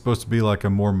this is supposed to be like a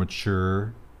more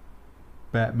mature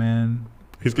Batman.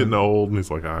 He's getting old, and he's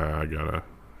like, I gotta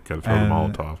throw the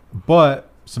Molotov.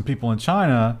 But some people in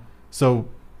China, so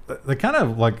they kind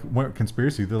of like went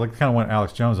conspiracy. They like kind of went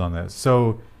Alex Jones on this.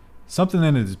 So something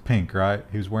in it is pink, right?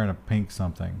 He was wearing a pink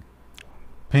something.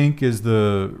 Pink is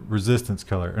the resistance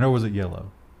color. Or no, was it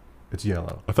yellow? It's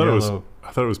yellow. I thought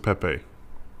it was Pepe.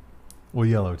 Well,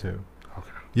 yellow too. Okay.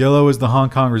 Yellow is the Hong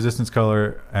Kong resistance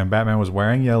color, and Batman was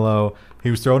wearing yellow.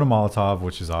 He was throwing a Molotov,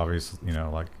 which is obvious,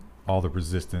 like all the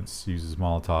resistance uses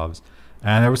Molotovs.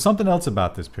 And there was something else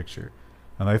about this picture.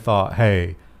 And they thought,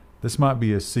 hey, this might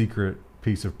be a secret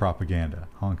piece of propaganda,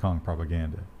 Hong Kong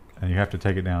propaganda. And you have to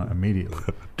take it down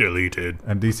immediately. Deleted.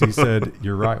 And DC said,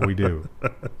 you're right, we do.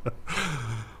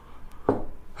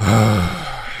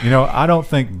 I don't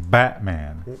think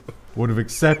Batman would have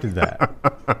accepted that.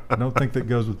 I don't think that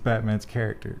goes with Batman's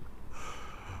character.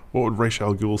 What would Ra's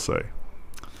al Ghul say?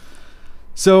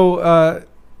 So,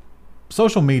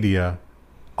 social media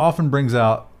often brings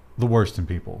out the worst in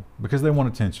people because they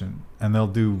want attention, and they'll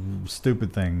do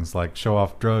stupid things like show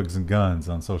off drugs and guns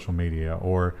on social media,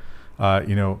 or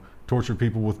torture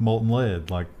people with molten lead,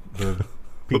 like the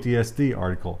PTSD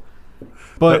article.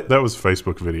 But that was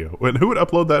Facebook video. And who would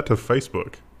upload that to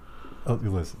Facebook? Oh,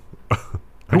 listen.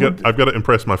 I've got to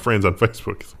impress my friends on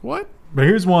Facebook. What? But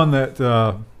here's one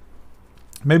that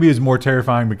maybe is more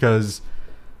terrifying because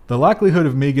the likelihood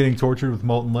of me getting tortured with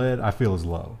molten lead, I feel, is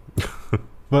low.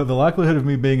 But the likelihood of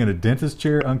me being in a dentist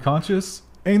chair unconscious,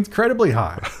 incredibly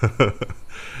high.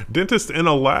 Dentist in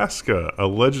Alaska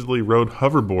allegedly rode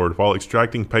hoverboard while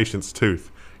extracting patient's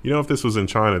tooth. If this was in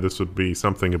China, this would be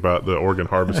something about the organ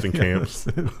harvesting camps.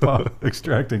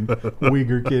 Extracting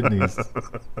Uyghur kidneys.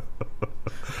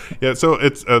 Yeah, so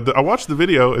it's. I watched the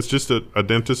video. It's just a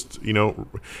dentist.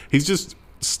 He's just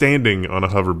standing on a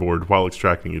hoverboard while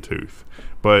extracting a tooth.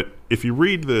 But if you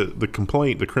read the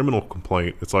complaint, the criminal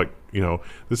complaint, it's like,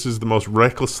 this is the most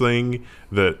reckless thing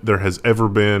that there has ever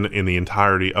been in the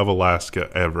entirety of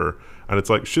Alaska ever. And it's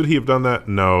like, should he have done that?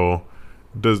 No.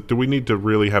 Do we need to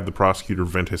really have the prosecutor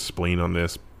vent his spleen on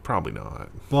this? Probably not.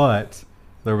 But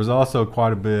there was also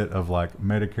quite a bit of like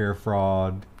Medicare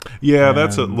fraud. Yeah,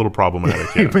 that's a little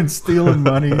problematic. Yeah. He's been stealing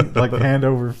money like hand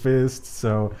over fist.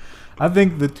 So I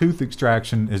think the tooth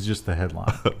extraction is just the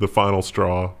headline. The final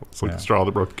straw. It's like the straw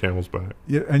that broke the camel's back.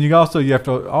 Yeah, and you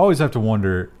always have to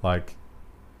wonder, like,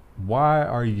 why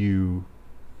are you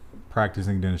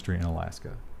practicing dentistry in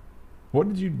Alaska? What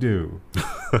did you do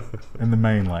in the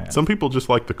mainland? Some people just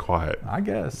like the quiet. I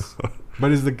guess.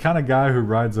 But is the kind of guy who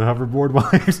rides a hoverboard while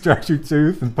he extracts your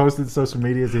tooth and posts it to social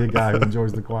media, is he a guy who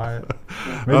enjoys the quiet?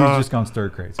 Maybe he's just gone stir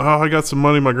crazy. Oh, I got some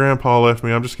money my grandpa left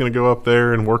me. I'm just going to go up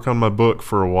there and work on my book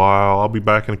for a while. I'll be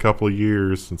back in a couple of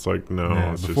years. It's like, no.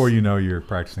 Yeah, it's before you know you're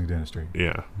practicing dentistry.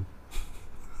 Yeah.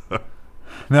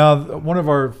 Now, one of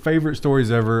our favorite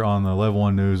stories ever on the Level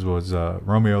 1 News was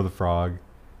Romeo the Frog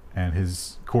and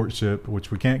his courtship,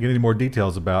 which we can't get any more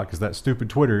details about because that stupid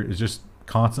Twitter is just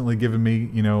constantly giving me,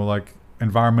 like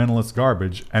environmentalist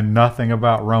garbage and nothing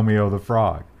about Romeo the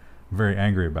Frog. I'm very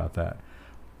angry about that.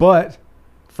 But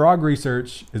frog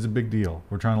research is a big deal.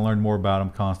 We're trying to learn more about them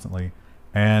constantly.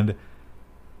 And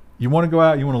you want to go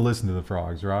out, you want to listen to the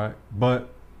frogs, right?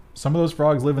 But some of those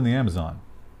frogs live in the Amazon.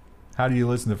 How do you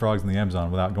listen to frogs in the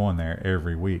Amazon without going there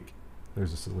every week?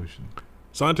 There's a solution.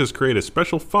 Scientists create a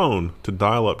special phone to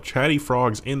dial up chatty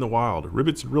frogs in the wild.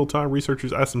 Ribbits in real time,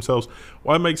 researchers ask themselves,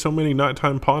 why make so many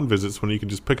nighttime pond visits when you can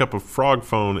just pick up a frog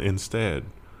phone instead?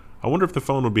 I wonder if the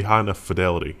phone would be high enough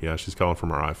fidelity. Yeah, she's calling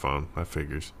from her iPhone. That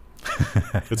figures.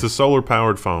 It's a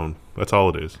solar-powered phone. That's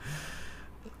all it is.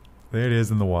 There it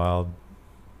is in the wild.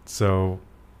 So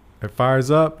it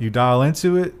fires up, you dial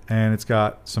into it, and it's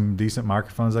got some decent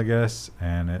microphones, I guess,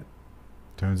 and it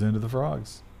tunes into the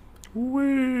frogs. Woo.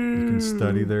 You can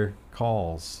study their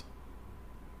calls.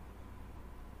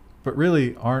 But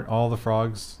really, aren't all the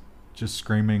frogs just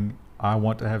screaming, I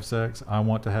want to have sex, I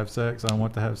want to have sex, I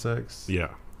want to have sex?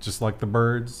 Yeah. Just like the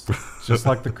birds, just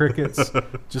like the crickets,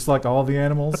 just like all the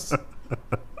animals.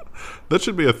 That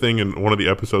should be a thing in one of the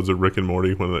episodes of Rick and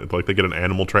Morty when they get an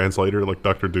animal translator like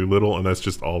Dr. Doolittle, and that's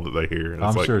just all that they hear. And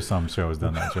I'm sure some show has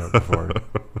done that joke before,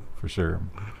 for sure.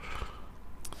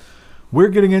 We're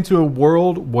getting into a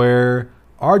world where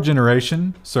our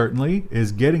generation certainly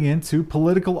is getting into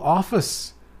political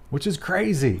office, which is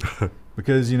crazy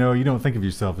because, you don't think of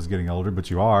yourself as getting older, but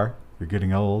you are. You're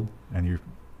getting old and you're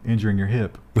injuring your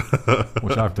hip,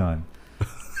 which I've done.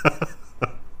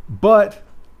 But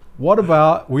what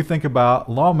about, we think about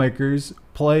lawmakers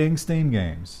playing Steam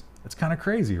games? It's kind of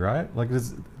crazy, right? Like,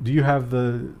 do you have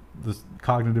the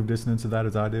cognitive dissonance of that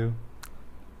as I do?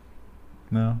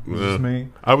 No, it's just me.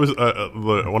 I was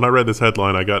when I read this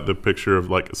headline, I got the picture of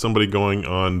like somebody going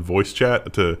on voice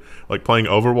chat to like playing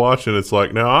Overwatch, and it's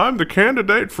like, now I'm the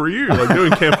candidate for you, like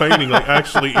doing campaigning, like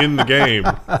actually in the game.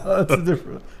 That's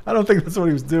different. I don't think that's what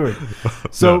he was doing.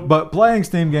 So, No. But playing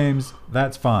Steam games,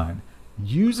 that's fine.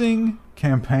 Using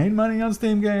campaign money on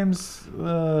Steam games,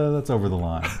 that's over the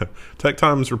line. Tech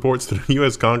Times reports that a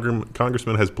U.S.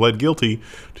 congressman has pled guilty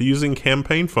to using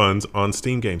campaign funds on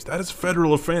Steam games. That is a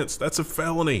federal offense. That's a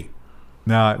felony.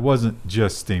 Now, it wasn't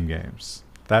just Steam games.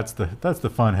 That's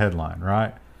the fun headline,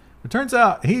 right? It turns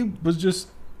out he was just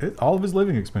all of his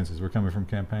living expenses were coming from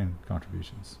campaign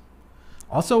contributions.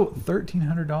 Also,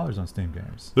 $1,300 on Steam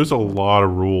games. There's a lot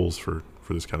of rules for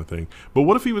this kind of thing. But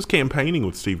what if he was campaigning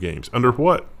with Steam games? Under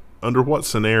what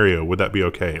scenario would that be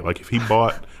okay? Like if he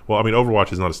bought, well, I mean,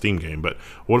 Overwatch is not a Steam game, but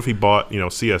what if he bought,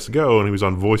 CSGO and he was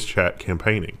on voice chat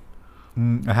campaigning?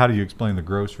 How do you explain the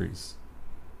groceries?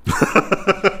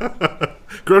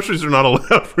 Groceries are not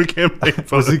allowed for campaign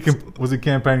funds. Was he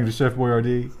campaigning to Chef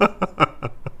Boyardee?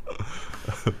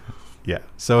 Yeah,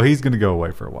 so he's going to go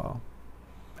away for a while.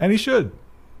 And he should.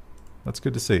 That's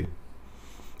good to see.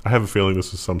 I have a feeling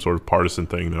this is some sort of partisan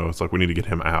thing, though. It's like we need to get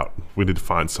him out. We need to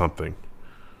find something.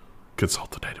 Consult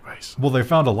the database. Well, they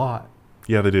found a lot.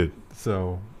 Yeah, they did.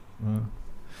 So,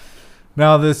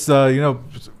 now this,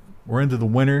 we're into the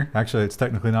winter. Actually, it's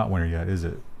technically not winter yet, is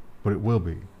it? But it will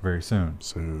be very soon.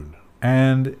 Soon.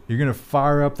 And you're going to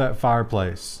fire up that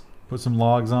fireplace. Put some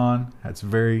logs on. That's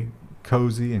very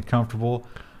cozy and comfortable.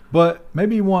 But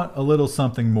maybe you want a little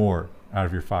something more out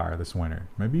of your fire this winter.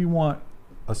 Maybe you want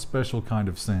a special kind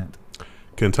of scent.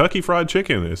 Kentucky Fried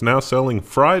Chicken is now selling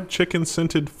fried chicken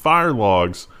scented fire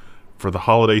logs for the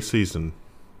holiday season.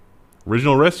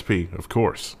 Original recipe, of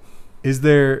course. Is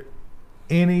there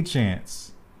any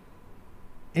chance,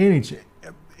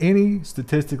 any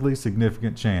statistically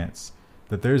significant chance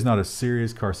that there's not a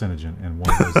serious carcinogen in one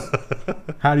of those?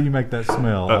 How do you make that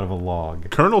smell out of a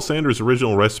log? Colonel Sanders'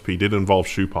 original recipe did involve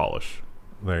shoe polish.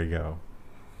 There you go.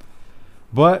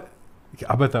 But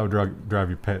I bet that would drive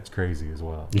your pets crazy as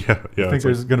well. Yeah. I think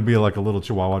there's going to be like a little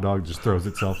Chihuahua dog just throws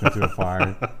itself into a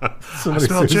fire. I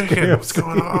smell chicken. What's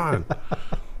going on?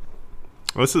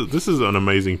 This is an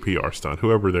amazing PR stunt.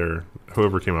 Whoever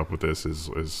came up with this is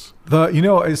it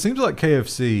seems like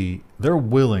KFC, they're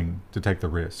willing to take the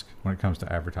risk when it comes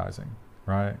to advertising,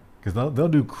 right? Because they'll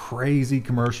do crazy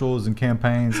commercials and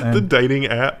campaigns. And the dating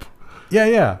app.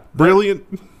 Yeah. Brilliant.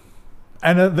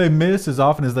 And they miss as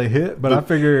often as they hit. But I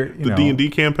figure, the D&D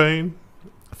campaign.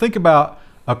 Think about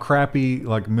a crappy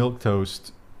like milk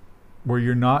toast where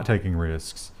you're not taking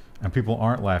risks and people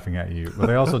aren't laughing at you, but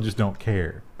they also just don't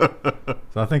care.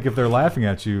 So I think if they're laughing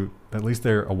at you, at least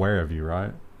they're aware of you,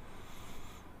 right?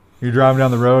 You're driving down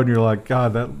the road and you're like,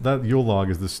 God, that Yule log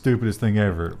is the stupidest thing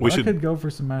ever. I could go for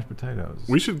some mashed potatoes.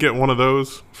 We should get one of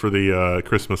those for the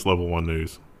Christmas Level 1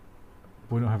 news.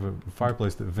 We don't have a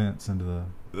fireplace that vents into the...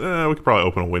 We could probably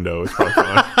open a window. It's probably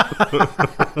fine.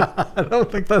 I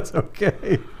don't think that's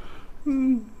okay.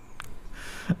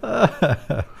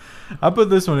 I put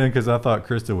this one in because I thought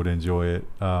Krista would enjoy it.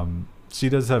 She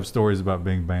does have stories about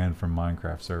being banned from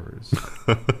Minecraft servers.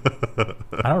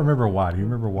 I don't remember why. Do you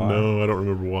remember why? No, I don't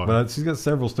remember why. But she's got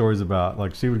several stories about,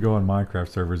 like, she would go on Minecraft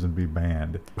servers and be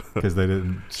banned because they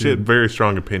didn't... She had very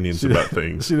strong opinions about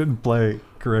things. She didn't play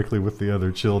correctly with the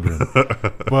other children.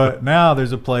 But now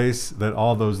there's a place that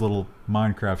all those little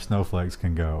Minecraft snowflakes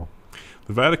can go.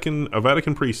 A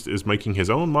Vatican priest is making his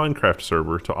own Minecraft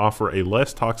server to offer a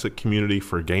less toxic community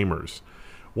for gamers.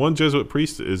 One Jesuit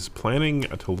priest is planning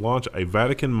to launch a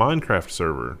Vatican Minecraft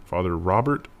server. Father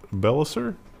Robert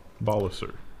Bolliser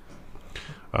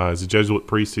as a Jesuit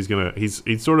priest,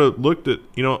 he's sort of looked at,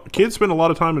 kids spend a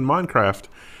lot of time in Minecraft,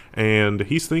 and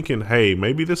he's thinking, hey,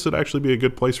 maybe this would actually be a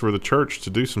good place for the church to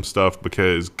do some stuff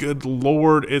because, good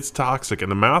Lord, it's toxic. And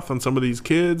the mouth on some of these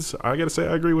kids, I gotta say,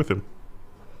 I agree with him.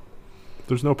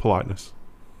 There's no politeness.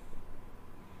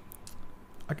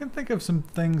 I can think of some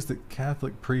things that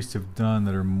Catholic priests have done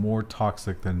that are more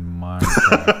toxic than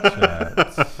Minecraft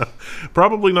chats.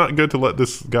 Probably not good to let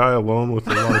this guy alone with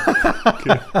the wife.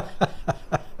 Okay.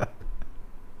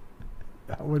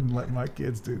 I wouldn't let my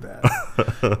kids do that.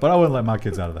 But I wouldn't let my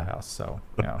kids out of the house, so,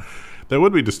 yeah. That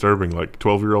would be disturbing, like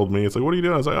 12-year-old me. It's like, what are you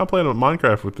doing? I was like, I'm playing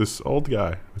Minecraft with this old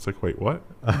guy. It's like, wait, what?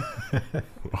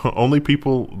 Only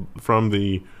people from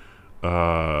the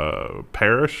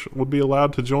parish would be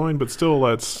allowed to join, but still,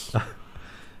 that's...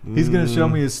 He's going to show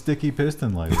me his sticky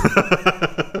piston later.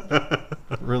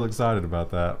 Real excited about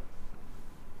that.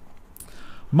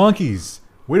 Monkeys.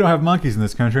 We don't have monkeys in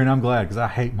this country, and I'm glad, because I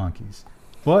hate monkeys.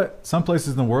 But some places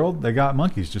in the world, they got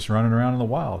monkeys just running around in the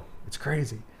wild. It's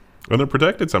crazy. And they're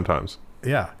protected sometimes.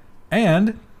 Yeah.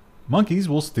 And monkeys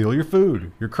will steal your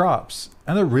food, your crops,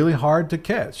 and they're really hard to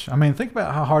catch. I mean, think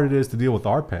about how hard it is to deal with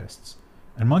our pests.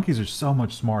 And monkeys are so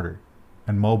much smarter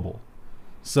and mobile.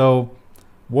 So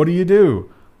what do?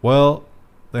 Well,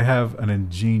 they have an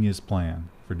ingenious plan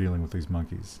for dealing with these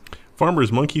monkeys.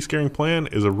 Farmer's monkey scaring plan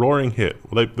is a roaring hit.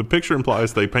 Well, the picture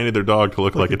implies they painted their dog to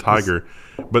look like a tiger,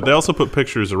 but they also put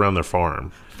pictures around their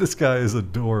farm. This guy is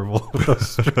adorable with those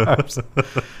stripes.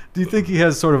 Do you think he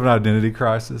has sort of an identity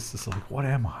crisis? It's like, what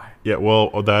am I? Yeah,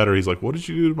 well, or that, or he's like, what did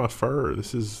you do to my fur?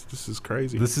 This is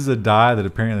crazy. This is a dye that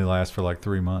apparently lasts for like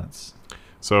 3 months.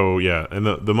 So, yeah, and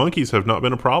the monkeys have not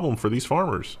been a problem for these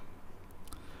farmers.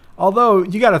 Although,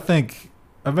 you got to think,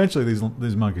 eventually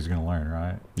these monkeys are going to learn,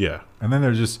 right? Yeah. And then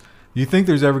they're just... You think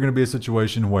there's ever going to be a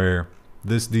situation where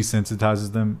this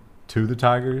desensitizes them to the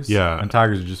tigers? Yeah. And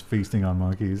tigers are just feasting on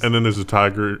monkeys? And then there's a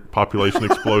tiger population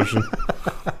explosion.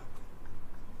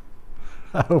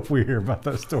 I hope we hear about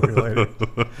that story later.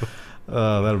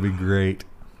 That'll be great.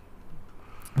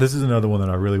 This is another one that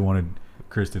I really wanted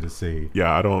Krista to see.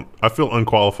 Yeah, I feel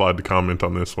unqualified to comment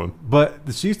on this one. But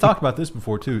she's talked about this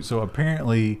before, too. So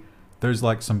apparently there's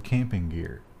like some camping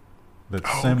gear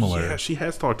that's similar. Yeah, she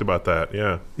has talked about that.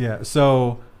 Yeah. Yeah.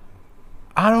 So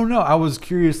I don't know. I was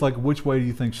curious, like, which way do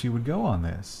you think she would go on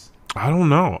this? I don't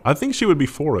know. I think she would be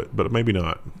for it, but maybe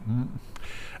not.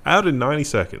 Out in 90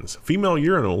 seconds, female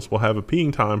urinals will have a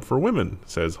peeing time for women,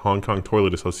 says Hong Kong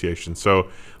Toilet Association. So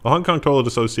the Hong Kong Toilet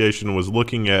Association was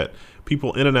looking at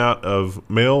people in and out of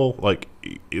male, like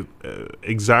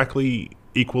exactly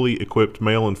equally equipped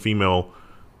male and female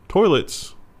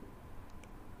toilets.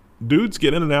 Dudes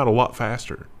get in and out a lot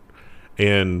faster.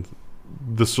 And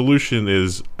the solution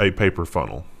is a paper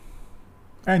funnel.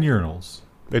 And urinals.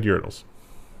 And urinals.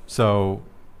 So,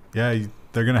 yeah,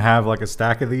 they're going to have like a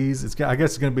stack of these. I guess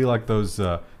it's going to be like those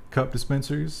cup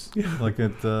dispensers. Yeah. Like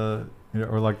at the,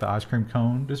 or like the ice cream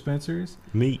cone dispensers.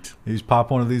 Neat. You just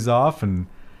pop one of these off, and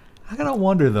I gotta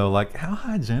wonder though, like, how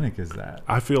hygienic is that?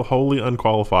 I feel wholly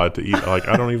unqualified to eat. Like,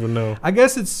 I don't even know. I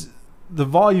guess it's... The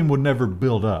volume would never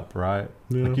build up, right?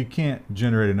 Yeah. Like, you can't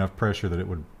generate enough pressure that it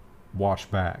would wash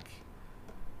back.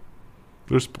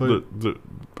 I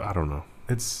don't know.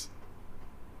 It's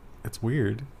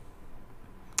weird.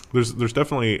 There's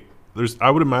definitely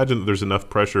I would imagine that there's enough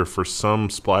pressure for some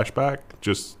splashback.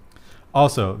 Just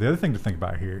also, the other thing to think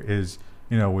about here is,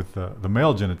 with the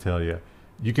male genitalia,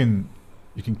 you can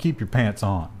keep your pants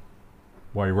on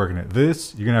while you're working it.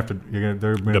 This they're gonna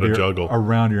be juggle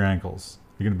around your ankles.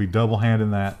 You're going to be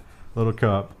double-handing that little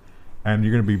cup, and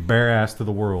you're going to be bare-ass to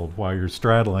the world while you're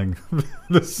straddling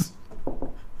this.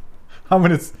 I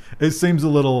mean, it seems a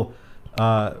little...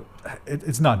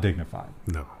 it's not dignified.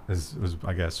 No. Is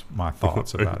I guess, my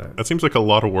thoughts about it. That seems like a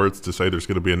lot of words to say there's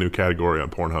going to be a new category on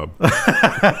Pornhub.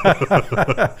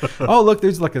 Oh, look,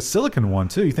 there's like a silicone one,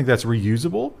 too. You think that's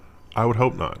reusable? I would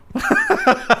hope not.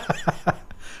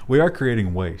 We are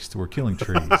creating waste. We're killing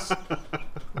trees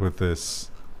with this...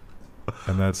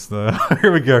 And that's the...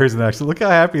 Here we go. Here's an action. Look how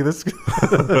happy this... yeah,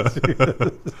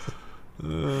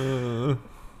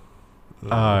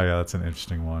 that's an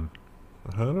interesting one.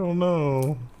 I don't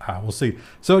know. We'll see.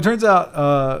 So it turns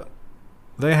out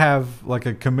they have like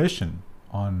a commission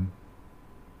on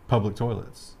public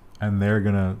toilets. And they're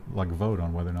going to like vote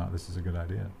on whether or not this is a good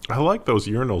idea. I like those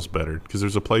urinals better because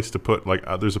there's a place to put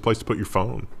your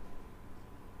phone.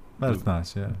 That's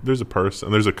nice, yeah. There's a purse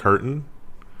and there's a curtain.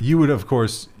 You would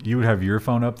have your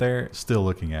phone up there still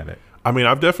looking at it. I mean,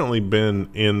 I've definitely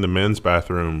been in the men's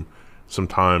bathroom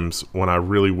sometimes when I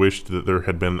really wished that there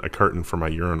had been a curtain for my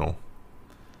urinal.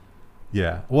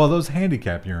 Yeah. Well, those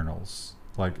handicap urinals,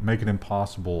 like, make it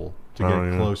impossible to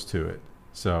get close to it.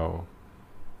 So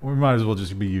we might as well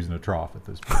just be using a trough at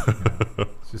this point.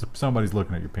 It's just somebody's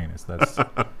looking at your penis. That's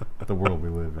the world we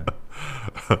live in.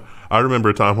 I remember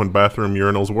a time when bathroom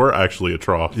urinals were actually a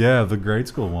trough. Yeah, the grade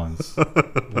school ones.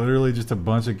 Literally just a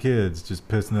bunch of kids just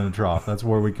pissing in a trough. That's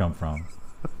where we come from.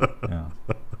 Yeah.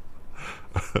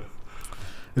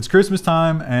 It's Christmas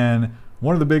time, and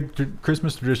one of the big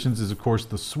Christmas traditions is, of course,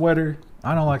 the sweater.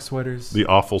 I don't like sweaters. The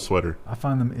awful sweater. I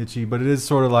find them itchy, but it is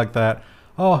sort of like that.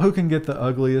 Oh, who can get the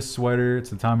ugliest sweater? It's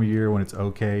the time of year when it's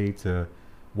okay to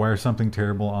wear something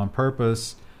terrible on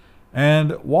purpose.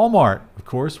 And Walmart, of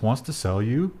course, wants to sell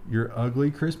you your ugly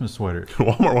Christmas sweater.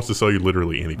 Walmart wants to sell you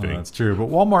literally anything. Oh, that's true. But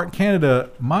Walmart Canada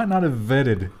might not have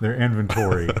vetted their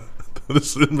inventory.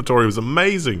 This inventory was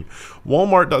amazing.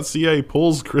 Walmart.ca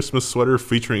pulls Christmas sweater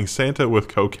featuring Santa with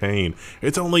cocaine.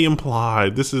 It's only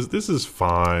implied. This is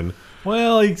fine.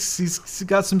 Well, he's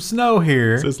got some snow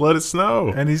here. It says let it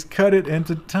snow. And he's cut it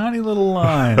into tiny little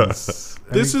lines.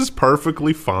 This is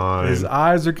perfectly fine. His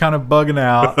eyes are kind of bugging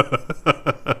out.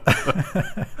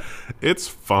 It's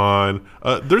fine.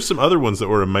 There's some other ones that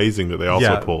were amazing that they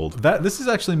also pulled. This is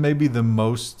actually maybe the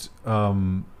most...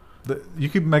 you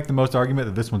could make the most argument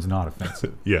that this one's not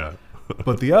offensive. Yeah.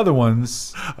 But the other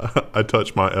ones... I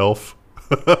touch my elf.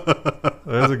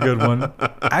 There's a good one.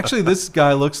 Actually, this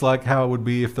guy looks like how it would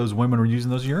be if those women were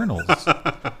using those urinals.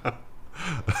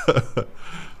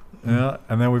 Yeah,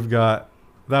 and then we've got...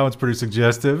 That one's pretty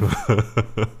suggestive.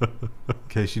 In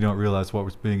case you don't realize what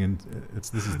was being in...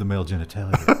 This is the male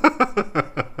genitalia.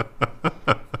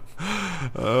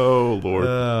 Oh,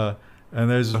 Lord. And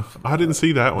there's... I didn't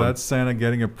see that one. That's Santa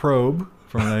getting a probe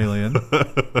from an alien.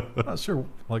 I'm not sure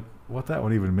what that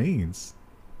one even means.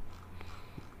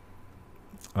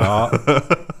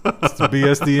 It's the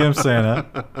BSDM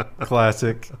Santa.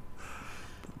 Classic.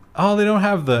 Oh, they don't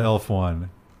have the elf one.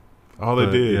 Oh, they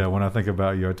did. Yeah, when I think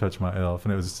about you, I touch my elf,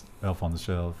 and it was Elf on the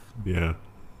Shelf. Yeah.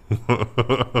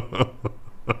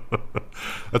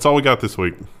 That's all we got this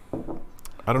week.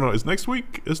 I don't know. Is next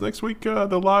week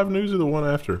the live news or the one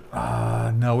after?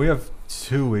 No, we have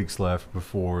 2 weeks left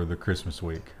before the Christmas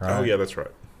week. Right? Oh yeah, that's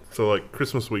right. So like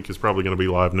Christmas week is probably going to be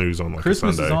live news on like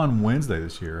Christmas a Sunday. is on Wednesday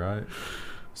this year, right?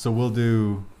 So will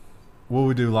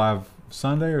we do live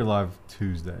Sunday or live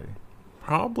Tuesday?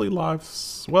 Probably live.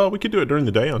 Well, we could do it during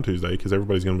the day on Tuesday because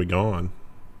everybody's going to be gone.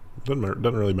 Doesn't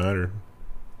really matter.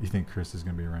 You think Chris is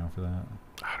going to be around for that?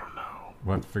 I don't know.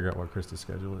 We'll have to figure out what Krista's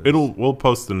schedule is. We'll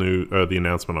post the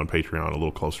announcement on Patreon a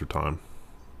little closer time.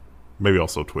 Maybe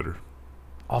also Twitter.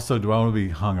 Also, do I want to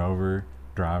be hungover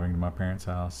driving to my parents'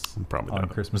 house Probably on not.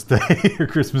 Christmas Day or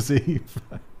Christmas Eve?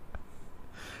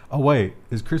 Oh wait,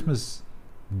 is Christmas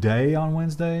Day on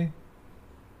Wednesday?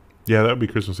 Yeah, that would be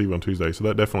Christmas Eve on Tuesday. So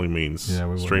that definitely means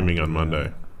streaming on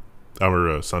Monday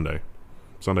or Sunday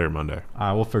or Monday. All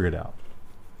right, we'll figure it out.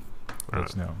 All Let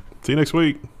us right. know. See you next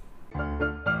week.